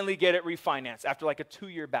 Finally get it refinanced after like a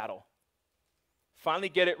 2-year battle. Finally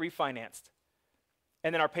get it refinanced.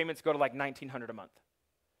 And then our payments go to like $1,900 a month.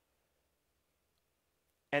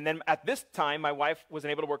 And then at this time, my wife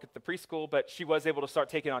wasn't able to work at the preschool, but she was able to start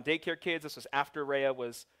taking on daycare kids. This was after Rhea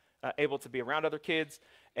was able to be around other kids.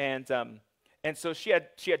 And so she had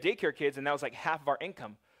daycare kids, and that was like half of our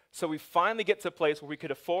income. So we finally get to a place where we could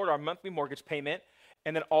afford our monthly mortgage payment,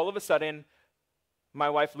 and then all of a sudden, my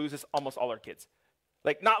wife loses almost all her kids.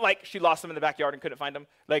 Like, not like she lost them in the backyard and couldn't find them.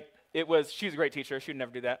 Like, she's a great teacher. She would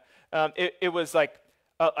never do that. It was like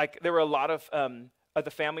there were a lot of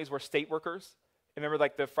the families were state workers. Remember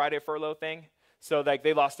like the Friday furlough thing? So like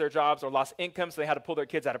they lost their jobs or lost income, so they had to pull their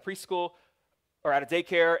kids out of preschool or out of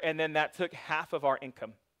daycare, and then that took half of our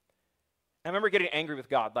income. I remember getting angry with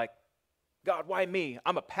God, like, God, why me?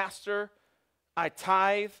 I'm a pastor. I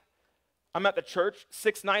tithe. I'm at the church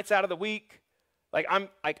 6 nights out of the week. Like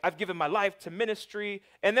I've given my life to ministry.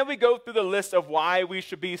 And then we go through the list of why we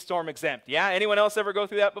should be storm exempt. Yeah? Anyone else ever go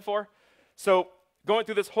through that before? So going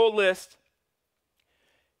through this whole list,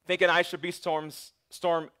 thinking I should be storm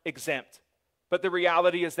exempt. But the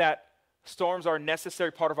reality is that storms are a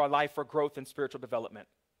necessary part of our life for growth and spiritual development.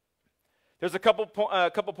 There's a couple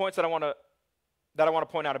points that I want to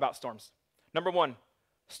point out about storms. Number 1,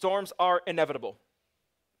 storms are inevitable.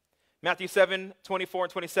 Matthew 7, 24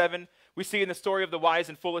 and 27, we see in the story of the wise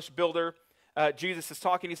and foolish builder, Jesus is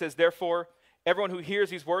talking. He says, therefore, everyone who hears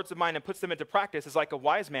these words of mine and puts them into practice is like a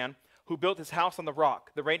wise man who built his house on the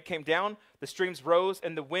rock. The rain came down, the streams rose,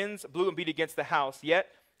 and the winds blew and beat against the house. Yet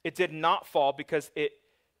it did not fall because it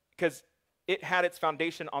had its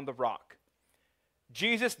foundation on the rock.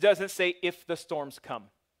 Jesus doesn't say if the storms come.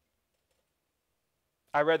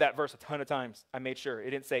 I read that verse a ton of times. I made sure. It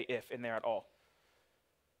didn't say if in there at all.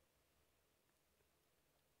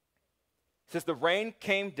 It says the rain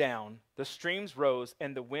came down, the streams rose,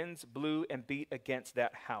 and the winds blew and beat against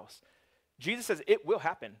that house. Jesus says it will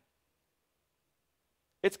happen.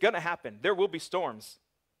 It's going to happen. There will be storms.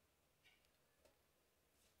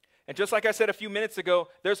 And just like I said a few minutes ago,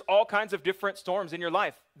 there's all kinds of different storms in your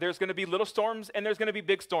life. There's going to be little storms and there's going to be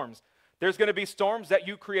big storms. There's going to be storms that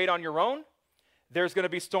you create on your own. There's going to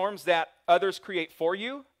be storms that others create for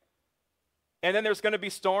you. And then there's going to be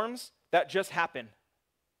storms that just happen.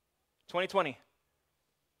 2020.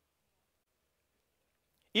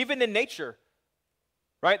 Even in nature,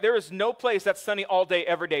 right? There is no place that's sunny all day,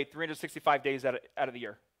 every day, 365 days out of the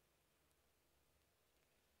year.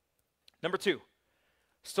 Number 2,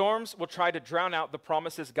 storms will try to drown out the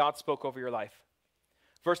promises God spoke over your life.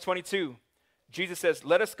 Verse 22, Jesus says,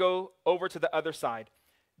 let us go over to the other side.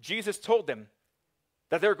 Jesus told them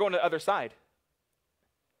that they were going to the other side.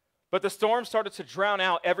 But the storm started to drown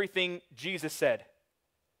out everything Jesus said.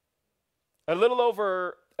 A little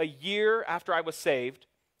over a year after I was saved,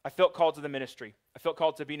 I felt called to the ministry. I felt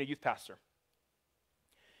called to being a youth pastor.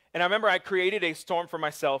 And I remember I created a storm for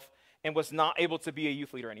myself and was not able to be a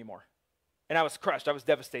youth leader anymore. And I was crushed. I was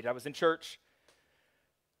devastated. I was in church,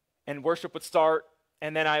 and worship would start,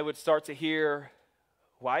 and then I would start to hear,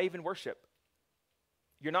 why even worship?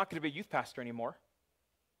 You're not going to be a youth pastor anymore.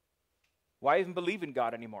 Why even believe in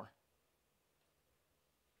God anymore?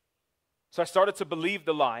 So I started to believe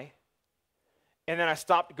the lie. And then I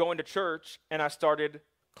stopped going to church and I started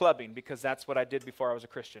clubbing because that's what I did before I was a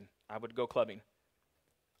Christian. I would go clubbing.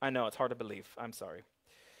 I know, it's hard to believe. I'm sorry.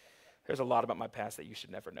 There's a lot about my past that you should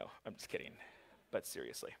never know. I'm just kidding, but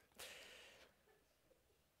seriously.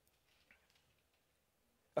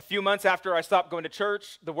 A few months after I stopped going to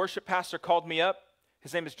church, the worship pastor called me up.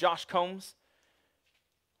 His name is Josh Combs,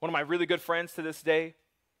 one of my really good friends to this day.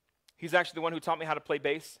 He's actually the one who taught me how to play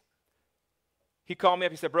bass. He called me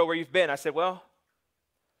up. He said, bro, where you've been? I said, well,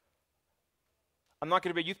 I'm not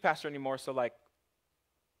going to be a youth pastor anymore, so like,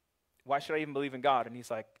 why should I even believe in God? And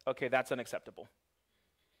he's like, okay, that's unacceptable.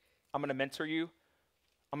 I'm going to mentor you.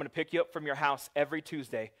 I'm going to pick you up from your house every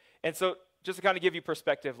Tuesday. And so just to kind of give you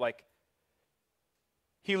perspective, like,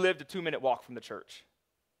 he lived a 2-minute walk from the church.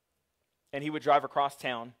 And he would drive across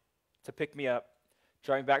town to pick me up,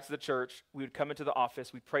 driving back to the church. We would come into the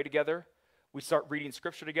office. We'd pray together. We'd start reading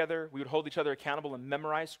scripture together. We would hold each other accountable and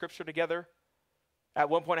memorize scripture together. At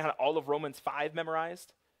one point, I had all of Romans 5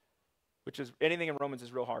 memorized, which is, anything in Romans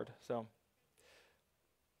is real hard. So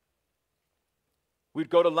we'd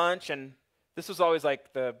go to lunch, and this was always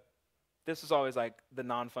like the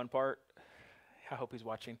non-fun part. I hope he's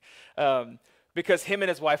watching. Because him and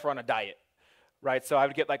his wife were on a diet, right? So I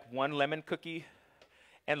would get like one lemon cookie,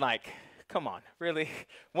 and like, come on, really?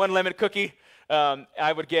 One lemon cookie.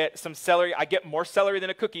 I would get some celery. I get more celery than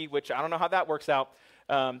a cookie, which I don't know how that works out.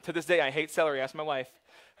 To this day, I hate celery. Ask my wife.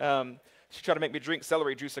 She tried to make me drink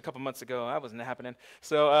celery juice a couple months ago. That wasn't happening.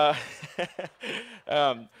 So,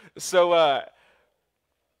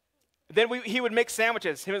 then he would make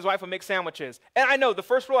sandwiches. Him and his wife would make sandwiches. And I know the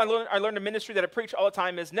first rule I learned in ministry that I preach all the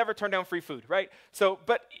time is never turn down free food, right? So,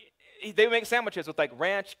 but they would make sandwiches with like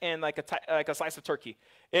ranch and like a slice of turkey.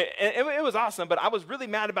 It was awesome, but I was really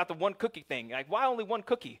mad about the one cookie thing. Like, why only one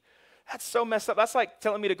cookie? That's so messed up. That's like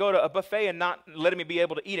telling me to go to a buffet and not letting me be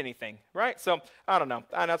able to eat anything, right? So, I don't know.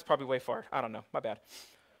 That's probably way far. I don't know. My bad.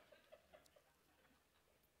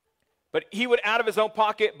 But he would, out of his own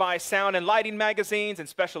pocket, buy sound and lighting magazines and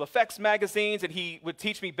special effects magazines, and he would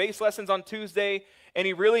teach me bass lessons on Tuesday, and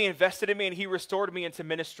he really invested in me, and he restored me into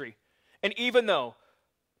ministry. And even though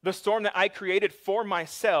the storm that I created for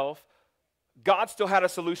myself, God still had a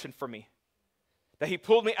solution for me. That he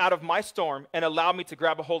pulled me out of my storm and allowed me to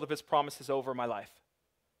grab a hold of his promises over my life.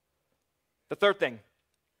 The third thing,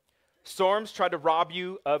 storms try to rob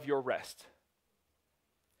you of your rest.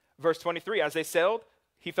 Verse 23, as they sailed,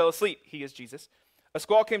 he fell asleep. He is Jesus. A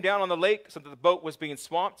squall came down on the lake so that the boat was being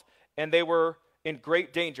swamped, and they were in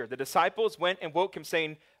great danger. The disciples went and woke him,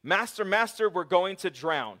 saying, Master, Master, we're going to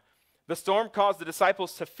drown. The storm caused the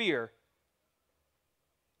disciples to fear.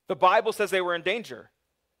 The Bible says they were in danger.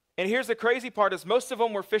 And here's the crazy part is most of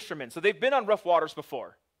them were fishermen, so they've been on rough waters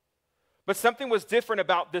before. But something was different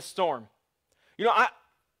about this storm. You know,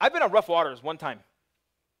 I've been on rough waters one time.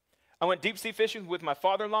 I went deep sea fishing with my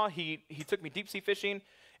father-in-law. He took me deep sea fishing,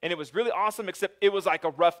 and it was really awesome, except it was like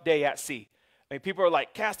a rough day at sea. I mean, people are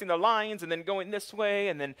like casting their lines and then going this way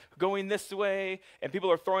and then going this way, and people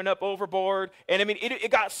are throwing up overboard. And I mean,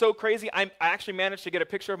 it got so crazy. I actually managed to get a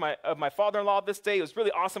picture of my father-in-law this day. It was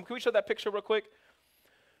really awesome. Can we show that picture real quick?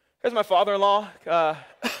 Here's my father-in-law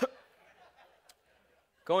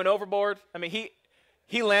going overboard. I mean,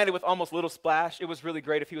 he landed with almost little splash. It was really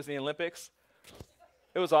great if he was in the Olympics.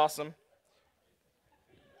 It was awesome.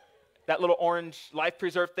 That little orange life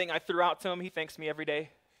preserve thing I threw out to him, he thanks me every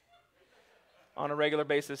day on a regular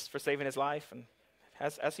basis for saving his life, and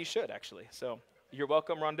as he should, actually. So you're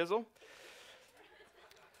welcome, Ron Dizzle.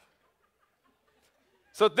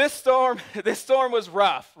 So this storm was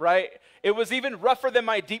rough, right? It was even rougher than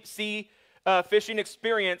my deep sea fishing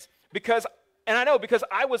experience because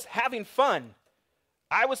I was having fun.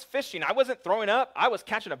 I was fishing. I wasn't throwing up. I was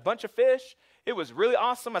catching a bunch of fish. It was really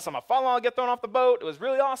awesome. I saw my father-in-law get thrown off the boat. It was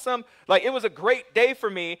really awesome. Like, it was a great day for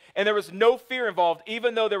me, and there was no fear involved,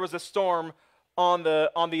 even though there was a storm on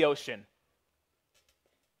the ocean.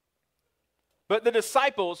 But the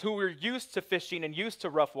disciples who were used to fishing and used to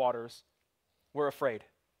rough waters were afraid.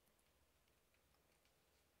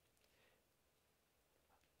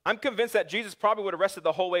 I'm convinced that Jesus probably would have rested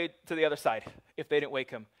the whole way to the other side if they didn't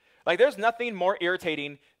wake him. Like, there's nothing more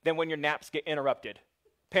irritating than when your naps get interrupted.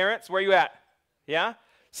 Parents, where are you at? Yeah?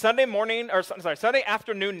 Sunday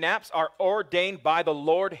afternoon naps are ordained by the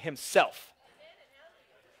Lord himself.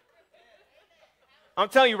 I'm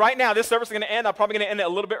telling you right now, this service is going to end. I'm probably going to end it a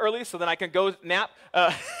little bit early so then I can go nap.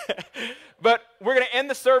 But we're going to end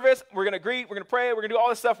the service. We're going to greet. We're going to pray. We're going to do all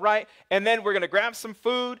this stuff, right? And then we're going to grab some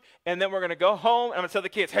food. And then we're going to go home. And I'm going to tell the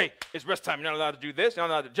kids, hey, it's rest time. You're not allowed to do this. You're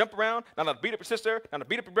not allowed to jump around. Not allowed to beat up your sister. Not allowed to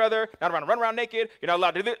beat up your brother. Not allowed to run around naked. You're not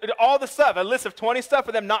allowed to do this. All the stuff. A list of 20 stuff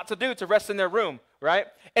for them not to do to rest in their room, right?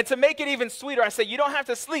 And to make it even sweeter, I say, you don't have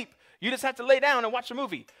to sleep. You just have to lay down and watch a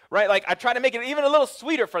movie, right? Like, I try to make it even a little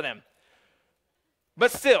sweeter for them. But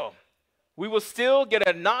still, we will still get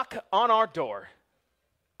a knock on our door.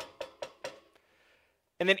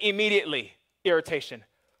 And then immediately, irritation.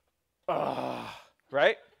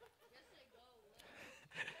 Right?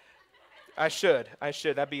 I should.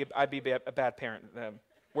 I'd be a bad parent.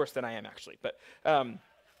 Worse than I am, actually. But and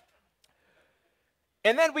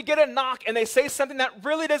then we get a knock, and they say something that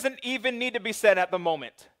really doesn't even need to be said at the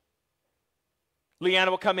moment. Leanna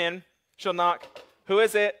will come in. She'll knock. Who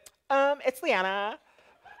is it? It's Leanna.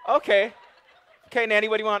 Okay, Nanny,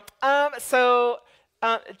 what do you want?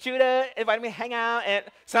 Judah invited me to hang out and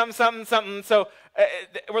something. So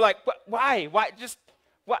we're like, why? Just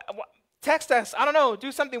text us. I don't know.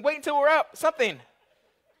 Do something. Wait until we're up. Something.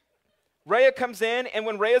 Rhea comes in, and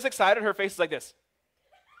when Rhea's excited, her face is like this.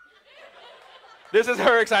 This is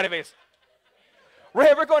her excited face.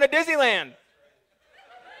 Rhea, we're going to Disneyland.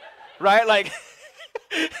 Right? Like,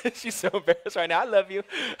 she's so embarrassed right now. I love you.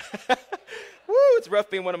 Woo, it's rough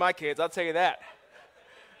being one of my kids, I'll tell you that.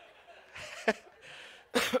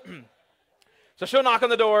 So she'll knock on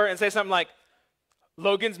the door and say something like,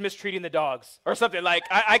 Logan's mistreating the dogs, or something. Like,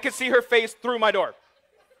 I could see her face through my door.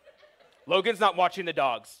 Logan's not watching the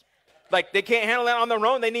dogs. Like, they can't handle that on their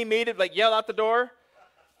own. They need me to, like, yell out the door.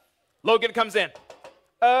 Logan comes in.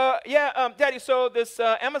 Daddy, so this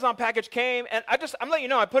Amazon package came, and I'm letting you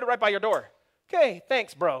know, I put it right by your door. Okay,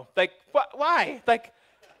 thanks, bro. Like, why? Like,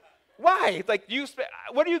 why? Like,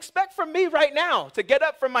 what do you expect from me right now? To get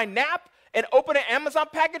up from my nap and open an Amazon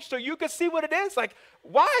package so you can see what it is? Like,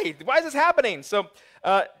 why? Why is this happening? So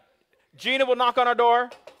Gina will knock on our door.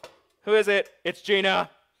 Who is it? It's Gina.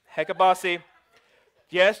 Hecka bossy.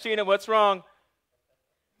 Yes, Gina, what's wrong?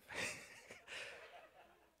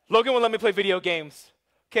 Logan will let me play video games.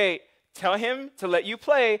 Okay, tell him to let you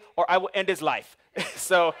play or I will end his life.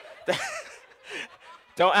 So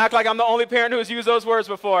don't act like I'm the only parent who has used those words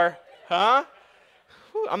before. Huh?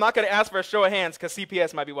 Whew, I'm not going to ask for a show of hands because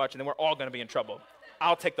CPS might be watching and we're all going to be in trouble.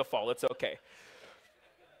 I'll take the fall. It's okay.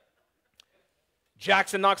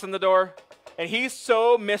 Jackson knocks on the door, and he's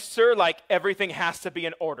so Mr. like everything has to be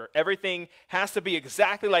in order. Everything has to be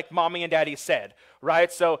exactly like Mommy and Daddy said,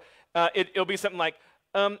 right? So it'll be something like,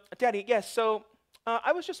 Daddy, yes, so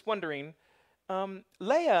I was just wondering,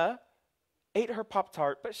 Leia ate her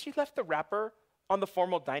Pop-Tart, but she left the wrapper on the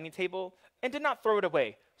formal dining table and did not throw it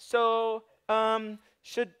away. So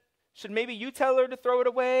should maybe you tell her to throw it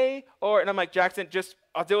away? And I'm like, Jackson,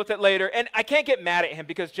 I'll deal with it later. And I can't get mad at him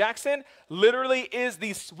because Jackson literally is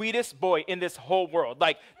the sweetest boy in this whole world.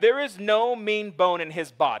 Like, there is no mean bone in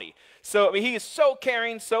his body. So, I mean, he is so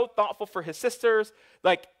caring, so thoughtful for his sisters.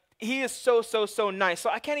 Like, he is so, so, so nice. So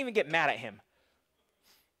I can't even get mad at him.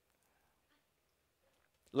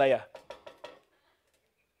 Leia.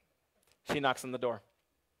 She knocks on the door.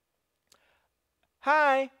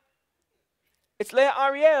 Hi. It's Leia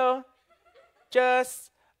Ariel.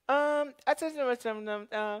 Just, I just,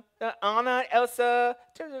 Anna, Elsa,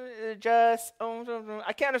 just,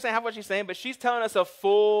 I can't understand half what she's saying, but she's telling us a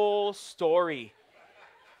full story.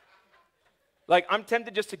 Like, I'm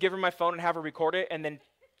tempted just to give her my phone and have her record it, and then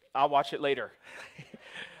I'll watch it later.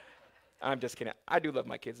 I'm just kidding. I do love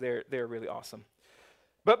my kids. They're really awesome.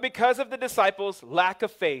 But because of the disciples' lack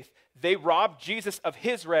of faith, they robbed Jesus of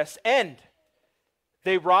his rest, and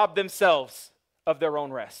they robbed themselves of their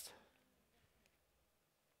own rest.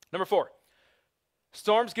 Number 4,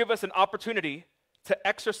 storms give us an opportunity to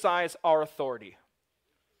exercise our authority.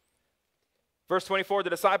 Verse 24, the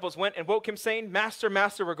disciples went and woke him, saying, Master,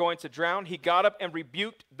 Master, we're going to drown. He got up and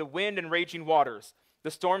rebuked the wind and raging waters.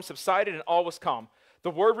 The storm subsided and all was calm.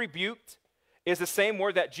 The word rebuked is the same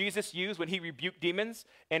word that Jesus used when he rebuked demons,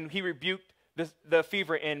 and he rebuked the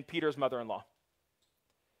fever in Peter's mother-in-law.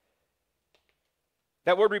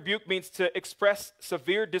 That word rebuke means to express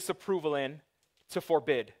severe disapproval in, to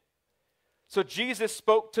forbid. So Jesus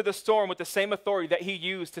spoke to the storm with the same authority that he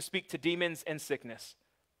used to speak to demons and sickness.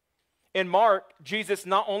 In Mark, Jesus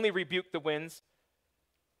not only rebuked the winds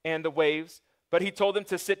and the waves, but he told them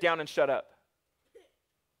to sit down and shut up.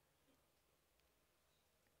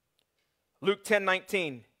 Luke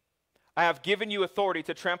 10:19, I have given you authority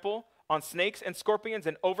to trample on snakes and scorpions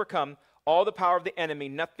and overcome all the power of the enemy.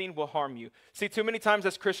 Nothing will harm you. See, too many times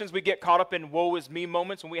as Christians, we get caught up in woe is me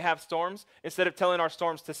moments when we have storms instead of telling our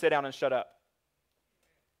storms to sit down and shut up.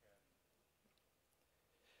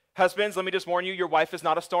 Husbands, let me just warn you, your wife is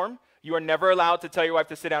not a storm. You are never allowed to tell your wife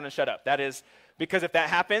to sit down and shut up. That is, because if that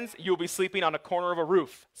happens, you'll be sleeping on a corner of a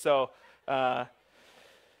roof. So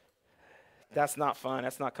that's not fun.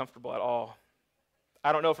 That's not comfortable at all.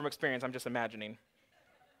 I don't know from experience. I'm just imagining.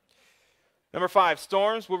 Number 5,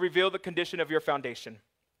 storms will reveal the condition of your foundation.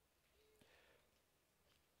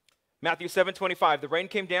 Matthew 7:25, the rain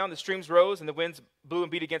came down, the streams rose, and the winds blew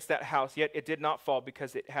and beat against that house, yet it did not fall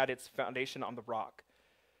because it had its foundation on the rock.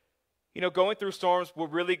 You know, going through storms will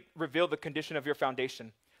really reveal the condition of your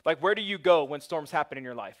foundation. Like, where do you go when storms happen in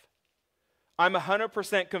your life? I'm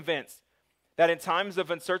 100% convinced that in times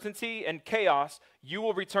of uncertainty and chaos, you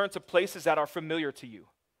will return to places that are familiar to you.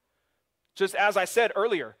 Just as I said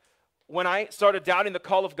earlier, when I started doubting the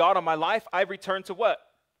call of God on my life, I returned to what?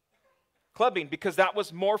 Clubbing, because that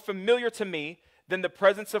was more familiar to me than the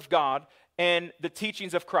presence of God and the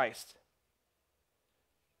teachings of Christ.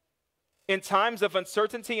 In times of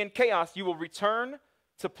uncertainty and chaos, you will return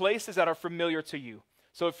to places that are familiar to you.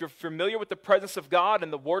 So if you're familiar with the presence of God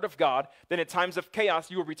and the Word of God, then in times of chaos,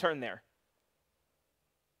 you will return there.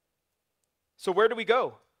 So where do we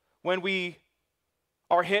go when we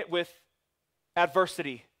are hit with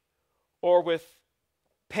adversity or with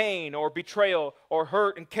pain or betrayal or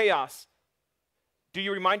hurt and chaos? Do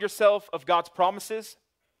you remind yourself of God's promises?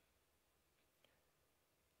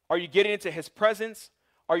 Are you getting into his presence?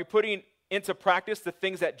 Are you putting into practice the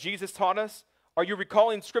things that Jesus taught us? Are you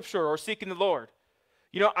recalling scripture or seeking the Lord?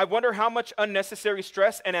 You know, I wonder how much unnecessary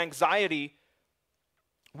stress and anxiety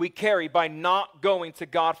we carry by not going to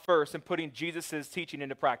God first and putting Jesus' teaching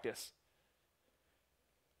into practice.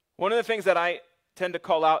 One of the things that I tend to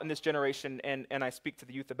call out in this generation, and I speak to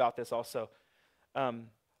the youth about this also,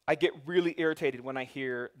 I get really irritated when I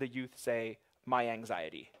hear the youth say, my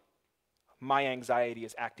anxiety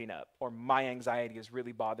is acting up, or my anxiety is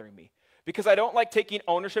really bothering me. Because I don't like taking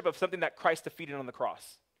ownership of something that Christ defeated on the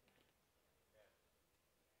cross.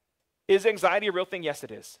 Is anxiety a real thing? Yes,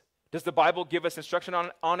 it is. Does the Bible give us instruction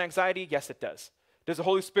on anxiety? Yes, it does. Does the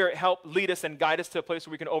Holy Spirit help lead us and guide us to a place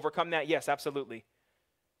where we can overcome that? Yes, absolutely.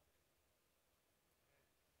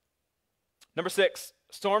 Number 6,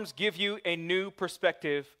 storms give you a new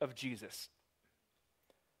perspective of Jesus.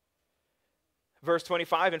 Verse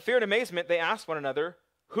 25, in fear and amazement, they asked one another,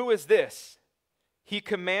 who is this? He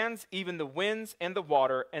commands even the winds and the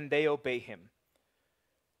water, and they obey him.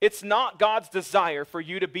 It's not God's desire for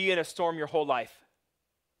you to be in a storm your whole life.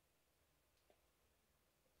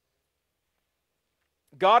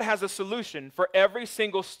 God has a solution for every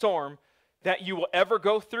single storm that you will ever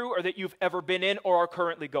go through or that you've ever been in or are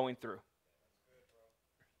currently going through.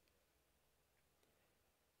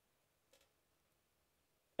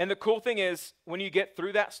 And the cool thing is, when you get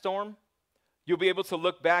through that storm, you'll be able to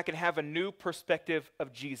look back and have a new perspective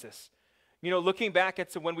of Jesus. You know, looking back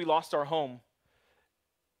into when we lost our home,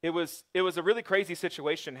 it was a really crazy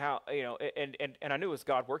situation, how, you know, and I knew it was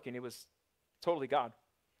God working. It was totally God.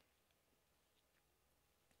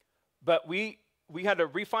 But we had to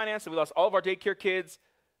refinance, and we lost all of our daycare kids.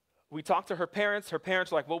 We talked to her parents. Her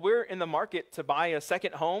parents were like, well, we're in the market to buy a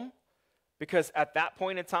second home, because at that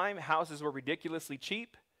point in time, houses were ridiculously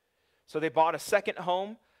cheap. So they bought a second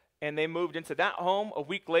home, and they moved into that home. A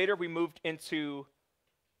week later, we moved into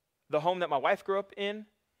the home that my wife grew up in.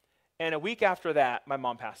 And a week after that, my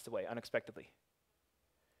mom passed away unexpectedly.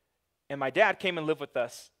 And my dad came and lived with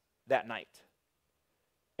us that night.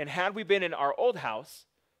 And had we been in our old house,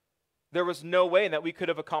 there was no way that we could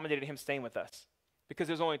have accommodated him staying with us, because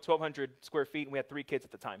there's only 1,200 square feet, and we had 3 kids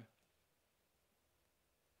at the time.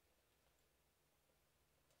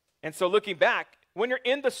 And so looking back, when you're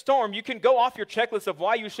in the storm, you can go off your checklist of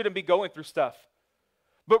why you shouldn't be going through stuff.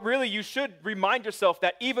 But really, you should remind yourself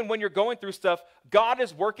that even when you're going through stuff, God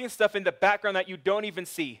is working stuff in the background that you don't even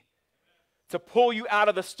see to pull you out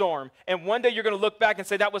of the storm. And one day you're going to look back and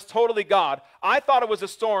say, that was totally God. I thought it was a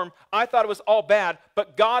storm. I thought it was all bad,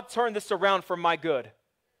 but God turned this around for my good.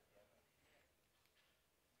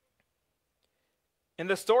 And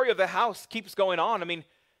the story of the house keeps going on. I mean,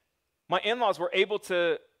 my in-laws were able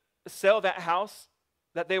to sell that house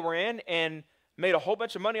that they were in and made a whole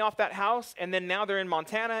bunch of money off that house, and then now they're in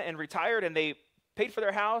Montana and retired, and they paid for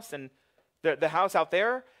their house and the house out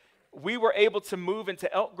there. We were able to move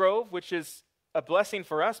into Elk Grove, which is a blessing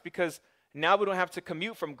for us, because now we don't have to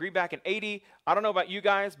commute from Greenback and 80. I don't know about you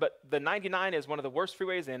guys, but the 99 is one of the worst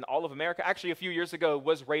freeways in all of America. Actually, a few years ago, it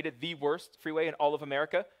was rated the worst freeway in all of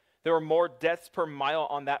America. There were more deaths per mile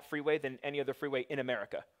on that freeway than any other freeway in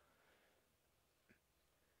America.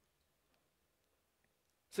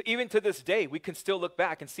 So even to this day, we can still look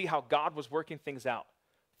back and see how God was working things out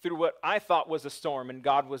through what I thought was a storm, and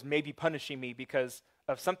God was maybe punishing me because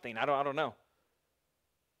of something. I don't know.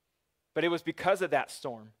 But it was because of that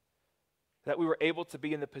storm that we were able to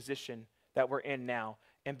be in the position that we're in now.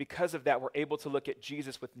 And because of that, we're able to look at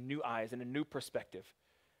Jesus with new eyes and a new perspective.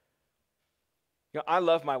 You know, I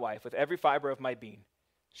love my wife with every fiber of my being.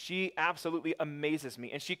 She absolutely amazes me,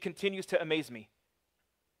 and she continues to amaze me.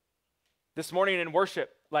 This morning in worship,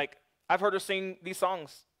 like, I've heard her sing these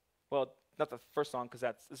songs. Well, not the first song, because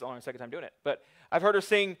this is only the second time doing it. But I've heard her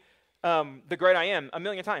sing The Great I Am a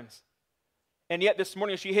million times. And yet this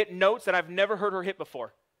morning she hit notes that I've never heard her hit before.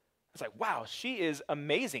 I was like, wow, she is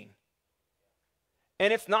amazing.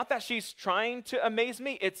 And it's not that she's trying to amaze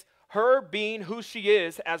me. It's her being who she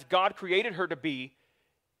is as God created her to be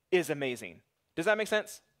is amazing. Does that make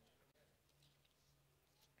sense?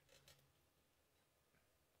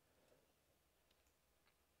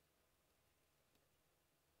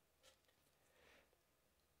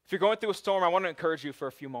 If you're going through a storm, I want to encourage you for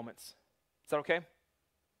a few moments. Is that okay?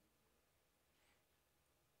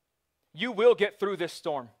 You will get through this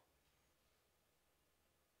storm.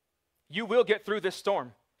 You will get through this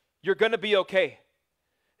storm. You're going to be okay.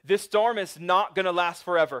 This storm is not going to last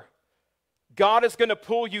forever. God is going to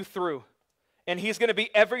pull you through, and He's going to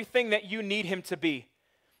be everything that you need Him to be.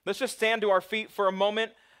 Let's just stand to our feet for a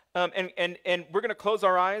moment, and we're going to close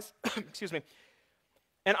our eyes. Excuse me.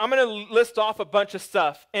 And I'm going to list off a bunch of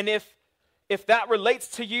stuff. And if that relates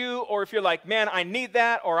to you, or if you're like, man, I need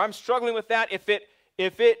that, or I'm struggling with that, if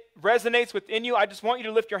it resonates within you, I just want you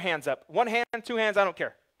to lift your hands up. 1 hand, 2 hands, I don't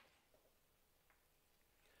care.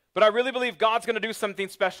 But I really believe God's going to do something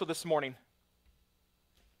special this morning.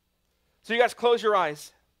 So you guys close your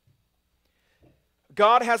eyes.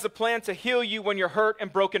 God has a plan to heal you when you're hurt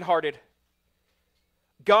and brokenhearted.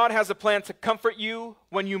 God has a plan to comfort you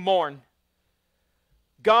when you mourn.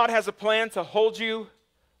 God has a plan to hold you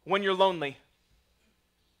when you're lonely.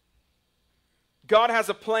 God has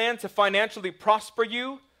a plan to financially prosper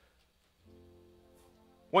you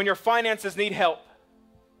when your finances need help.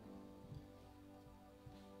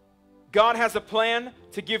 God has a plan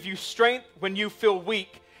to give you strength when you feel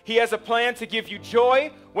weak. He has a plan to give you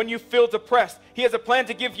joy when you feel depressed. He has a plan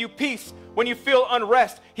to give you peace when you feel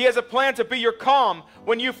unrest. He has a plan to be your calm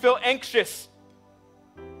when you feel anxious.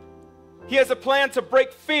 He has a plan to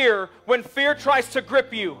break fear when fear tries to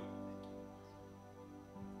grip you.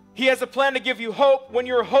 He has a plan to give you hope when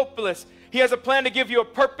you're hopeless. He has a plan to give you a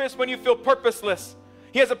purpose when you feel purposeless.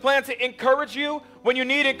 He has a plan to encourage you when you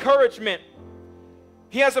need encouragement.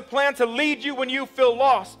 He has a plan to lead you when you feel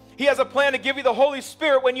lost. He has a plan to give you the Holy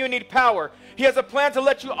Spirit when you need power. He has a plan to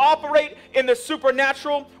let you operate in the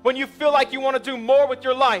supernatural when you feel like you want to do more with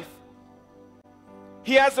your life.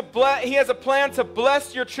 He has a plan to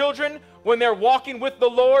bless your children when they're walking with the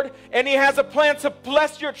Lord, and He has a plan to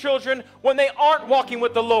bless your children when they aren't walking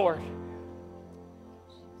with the Lord.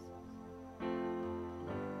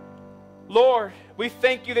 Lord, we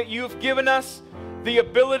thank You that You've given us the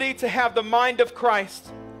ability to have the mind of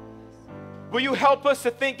Christ. Will you help us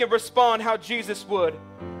to think and respond how Jesus would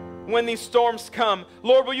when these storms come?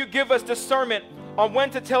 Lord, will you give us discernment on when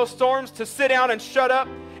to tell storms to sit down and shut up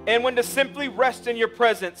and when to simply rest in your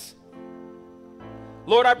presence?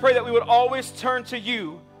 Lord, I pray that we would always turn to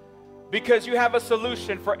you because you have a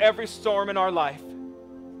solution for every storm in our life.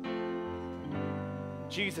 In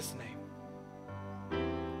Jesus' name.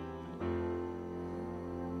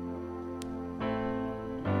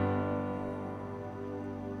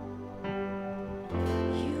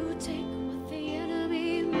 You take what the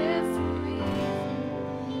enemy meant for evil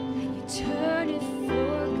and you turn it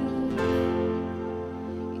for good.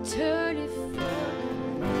 You turn it for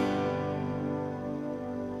good.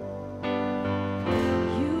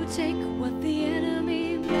 You take what the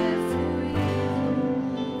enemy meant for evil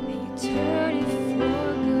and you turn it for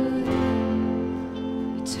good.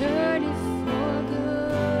 You turn it for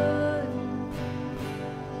good.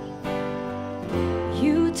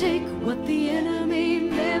 You take what the enemy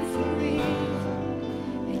meant for evil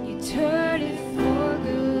and you turn it for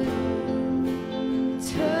good.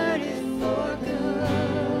 Turn it for good.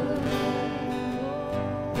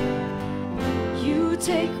 You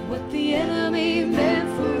take what the enemy meant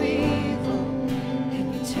for evil and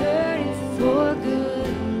you turn it for good.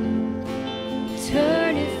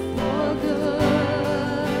 Turn it for good.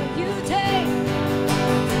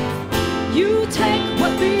 You take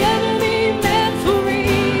what the enemy meant for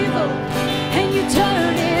evil and you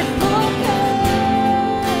turn it for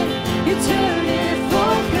good. You turn it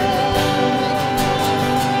for good.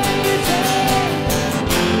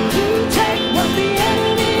 You take what the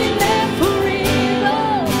enemy meant for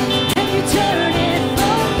evil and you turn it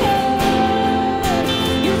for good.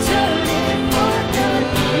 You turn it for good.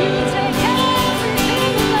 You take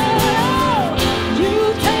everything low. You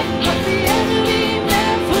take what the enemy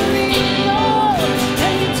meant for evil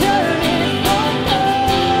and you turn it for good.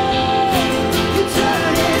 You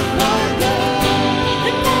turn it for good.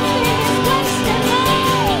 And nothing is wasted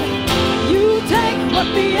now. You take what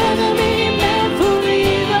the enemy meant for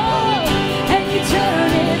evil and you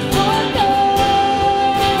turn it for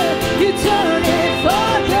good. You turn it for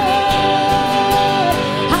good.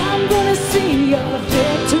 I'm gonna see a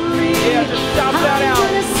victory. Yeah, just shout that out. I'm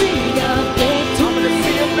gonna see a victory. I'm going to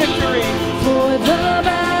see a victory For the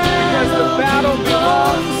because the battle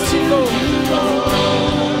belongs to the Lord.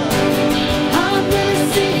 I'm gonna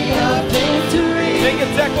see a victory. Make a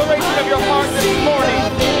declaration of your heart this morning.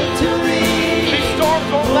 Victory. These storms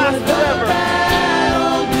won't last The forever.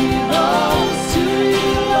 battle belongs to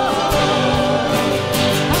you, Lord.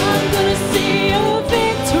 I'm gonna see a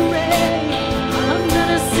victory. I'm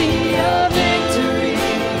gonna see a victory.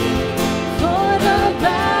 For the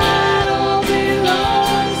battle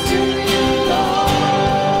belongs to you, Lord.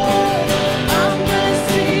 I'm gonna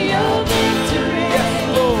see a victory. Yes,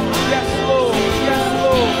 Lord. Yes, Lord. Yes,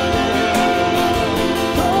 Lord.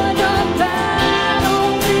 For the battle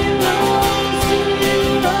belongs to you,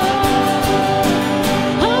 Lord.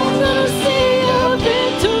 I'm gonna see a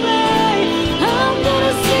victory. I'm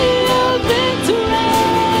gonna see a victory.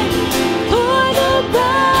 For the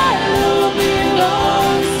battle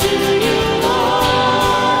belongs to you,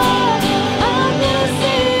 Lord. I'm gonna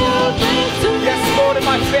see a victory. Yes, Lord, in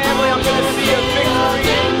my family, I'm going to see a victory.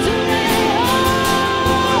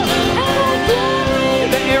 In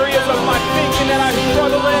the areas of my thinking that I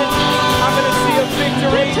struggle in, I'm going to see a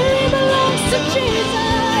victory. Victory belongs to Jesus.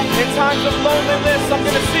 In times of loneliness, I'm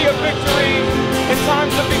going to see a victory. In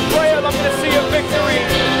times of betrayal, I'm going to see a victory.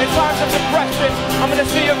 In times of depression, I'm going to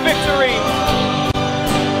see a victory.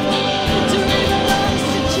 Victory belongs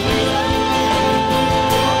to Jesus.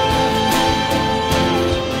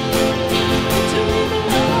 Victory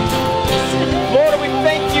belongs to Him. Lord, we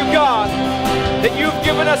thank you, God, that you've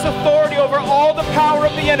given us authority over all the power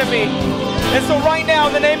of the enemy. And so right now,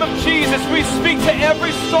 in the name of Jesus, we speak to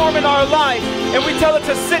every storm in our life, and we tell it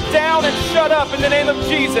to sit down and shut up in the name of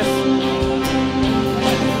Jesus.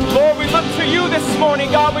 Lord, we look to you this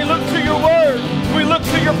morning, God. We look to your word. We look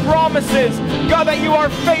to your promises. God, that you are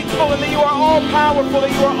faithful and that you are all-powerful,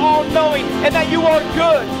 that you are all-knowing, and that you are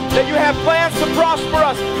good, that you have plans to prosper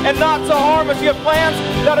us and not to harm us. You have plans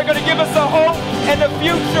that are going to give us a hope and a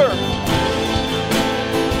future.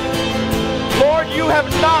 Lord, you have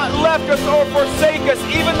not left us or forsake us.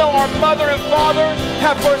 Even though our mother and father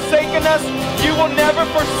have forsaken us, you will never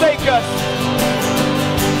forsake us.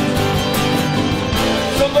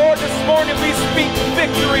 So Lord, this morning we speak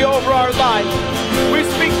victory over our life. We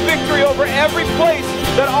speak victory over every place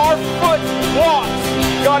that our foot walks.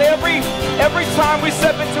 God, every time we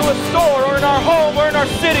step into a store or in our home or in our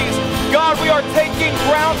cities, God, we are taking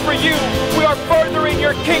ground for you. We are furthering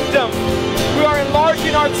your kingdom. We are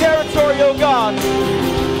enlarging our territory, oh God.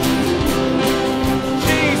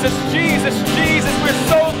 Jesus, Jesus, Jesus, we're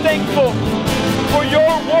so thankful for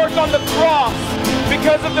your work on the cross.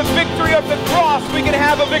 Because of the victory of the cross, we can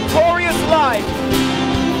have a victorious life.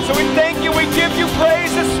 So we thank you. We give you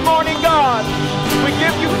praise this morning, God. We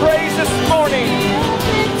give you praise this morning.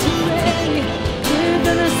 We're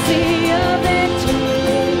gonna see a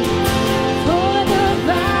victory, for the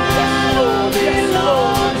battle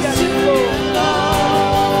belongs to you,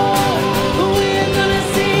 Lord. We're gonna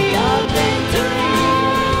see a victory.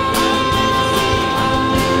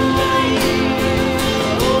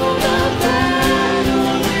 For the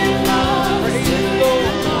battle belongs to you.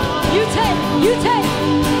 You take.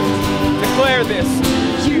 Declare this.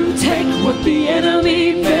 You take what the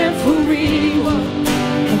enemy meant for evil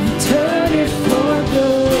and you turn it for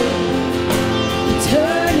good. You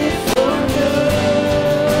turn it for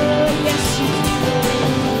good. Yes, you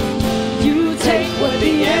do. You take what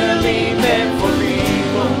the enemy meant for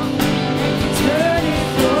evil and you turn it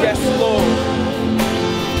for Yes, good. Lord.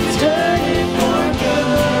 You turn it for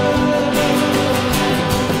good.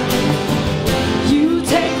 You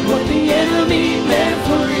take what the enemy meant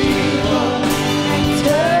for evil and you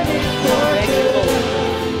turn it for good.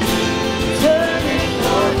 Turn it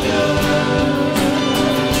for good.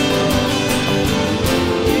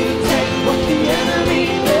 You take what the enemy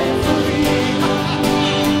meant for evil,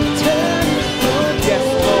 turn it for good. Yes,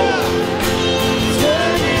 Lord.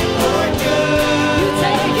 Turn it for good.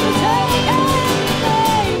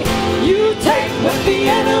 You take what the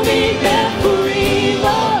enemy meant for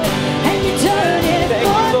evil, and you turn it Thank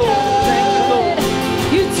for you, Lord. Thank you, Lord. good.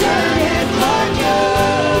 You turn it for good.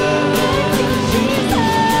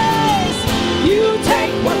 Jesus, you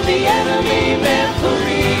take what the enemy meant for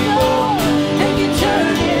evil, and you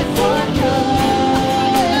turn it for good.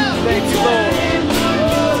 Thank you, Lord.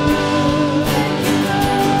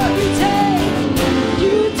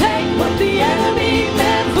 You take what the enemy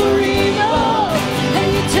meant for evil, and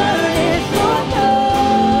you turn it for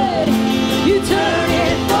good. You turn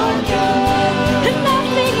it for good, and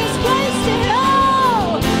nothing is wasted.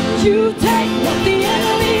 Oh, you take what the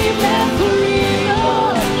enemy meant for evil,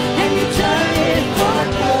 and you turn it for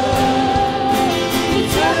good. You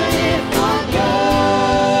turn it for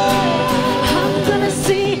good. I'm gonna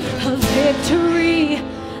see a victory.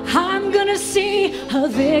 I'm gonna see a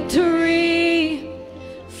victory.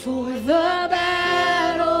 For the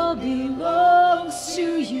battle belongs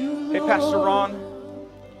to you. Hey, Pastor Ron.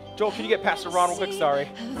 Joel, can you get Pastor Ron real quick? Sorry.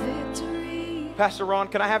 A victory. Pastor Ron,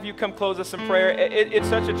 can I have you come close us in prayer? It's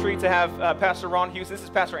such a treat to have Pastor Ron Hughes. This is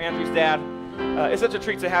Pastor Andrew's dad. It's such a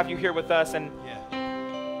treat to have you here with us. And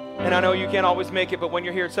I know you can't always make it, but when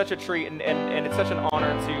you're here, it's such a treat and it's such an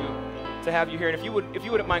honor to have you here. And if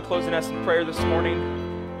you wouldn't mind closing us in prayer this morning,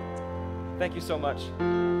 thank you so much.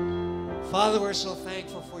 Father, we're so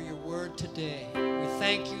thankful for your word today. We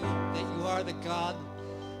thank you that you are the God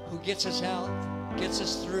who gets us out, gets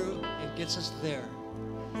us through, and gets us there.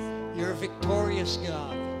 You're a victorious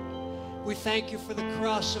God. We thank you for the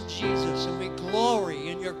cross of Jesus, and we glory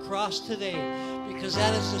in your cross today because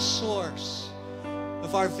that is the source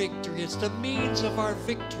of our victory. It's the means of our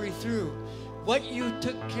victory through what you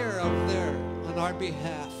took care of there on our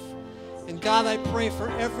behalf. And God, I pray for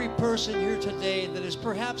every person here today that has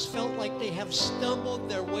perhaps felt like they have stumbled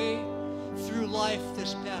their way through life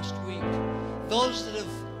this past week. Those that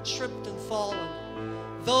have tripped and fallen.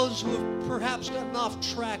 Those who have perhaps gotten off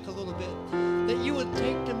track a little bit. That you would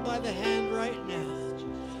take them by the hand right now.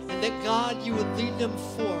 And that God, you would lead them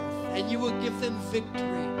forth. And you would give them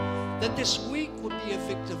victory. That this week would be a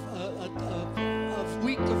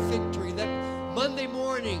week of victory. That Monday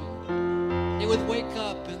morning, they would wake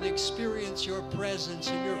up and experience your presence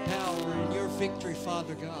and your power and your victory,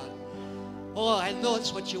 Father God. Oh, I know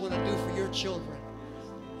it's what you want to do for your children.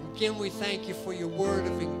 Again, we thank you for your word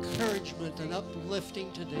of encouragement and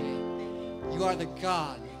uplifting today. You are the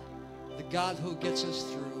God who gets us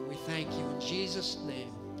through. We thank you in Jesus'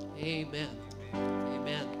 name. Amen.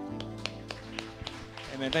 Amen.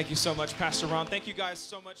 Amen. Thank you so much, Pastor Ron. Thank you guys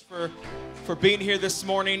so much for being here this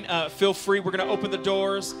morning. Feel free. We're going to open the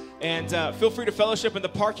doors, and feel free to fellowship in the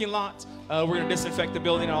parking lot. We're going to disinfect the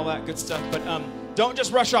building and all that good stuff. But don't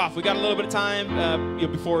just rush off. We got a little bit of time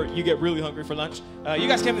before you get really hungry for lunch. You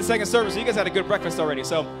guys came to the second service, so you guys had a good breakfast already.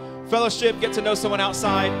 So fellowship, get to know someone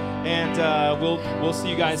outside, and we'll see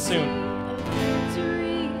you guys soon.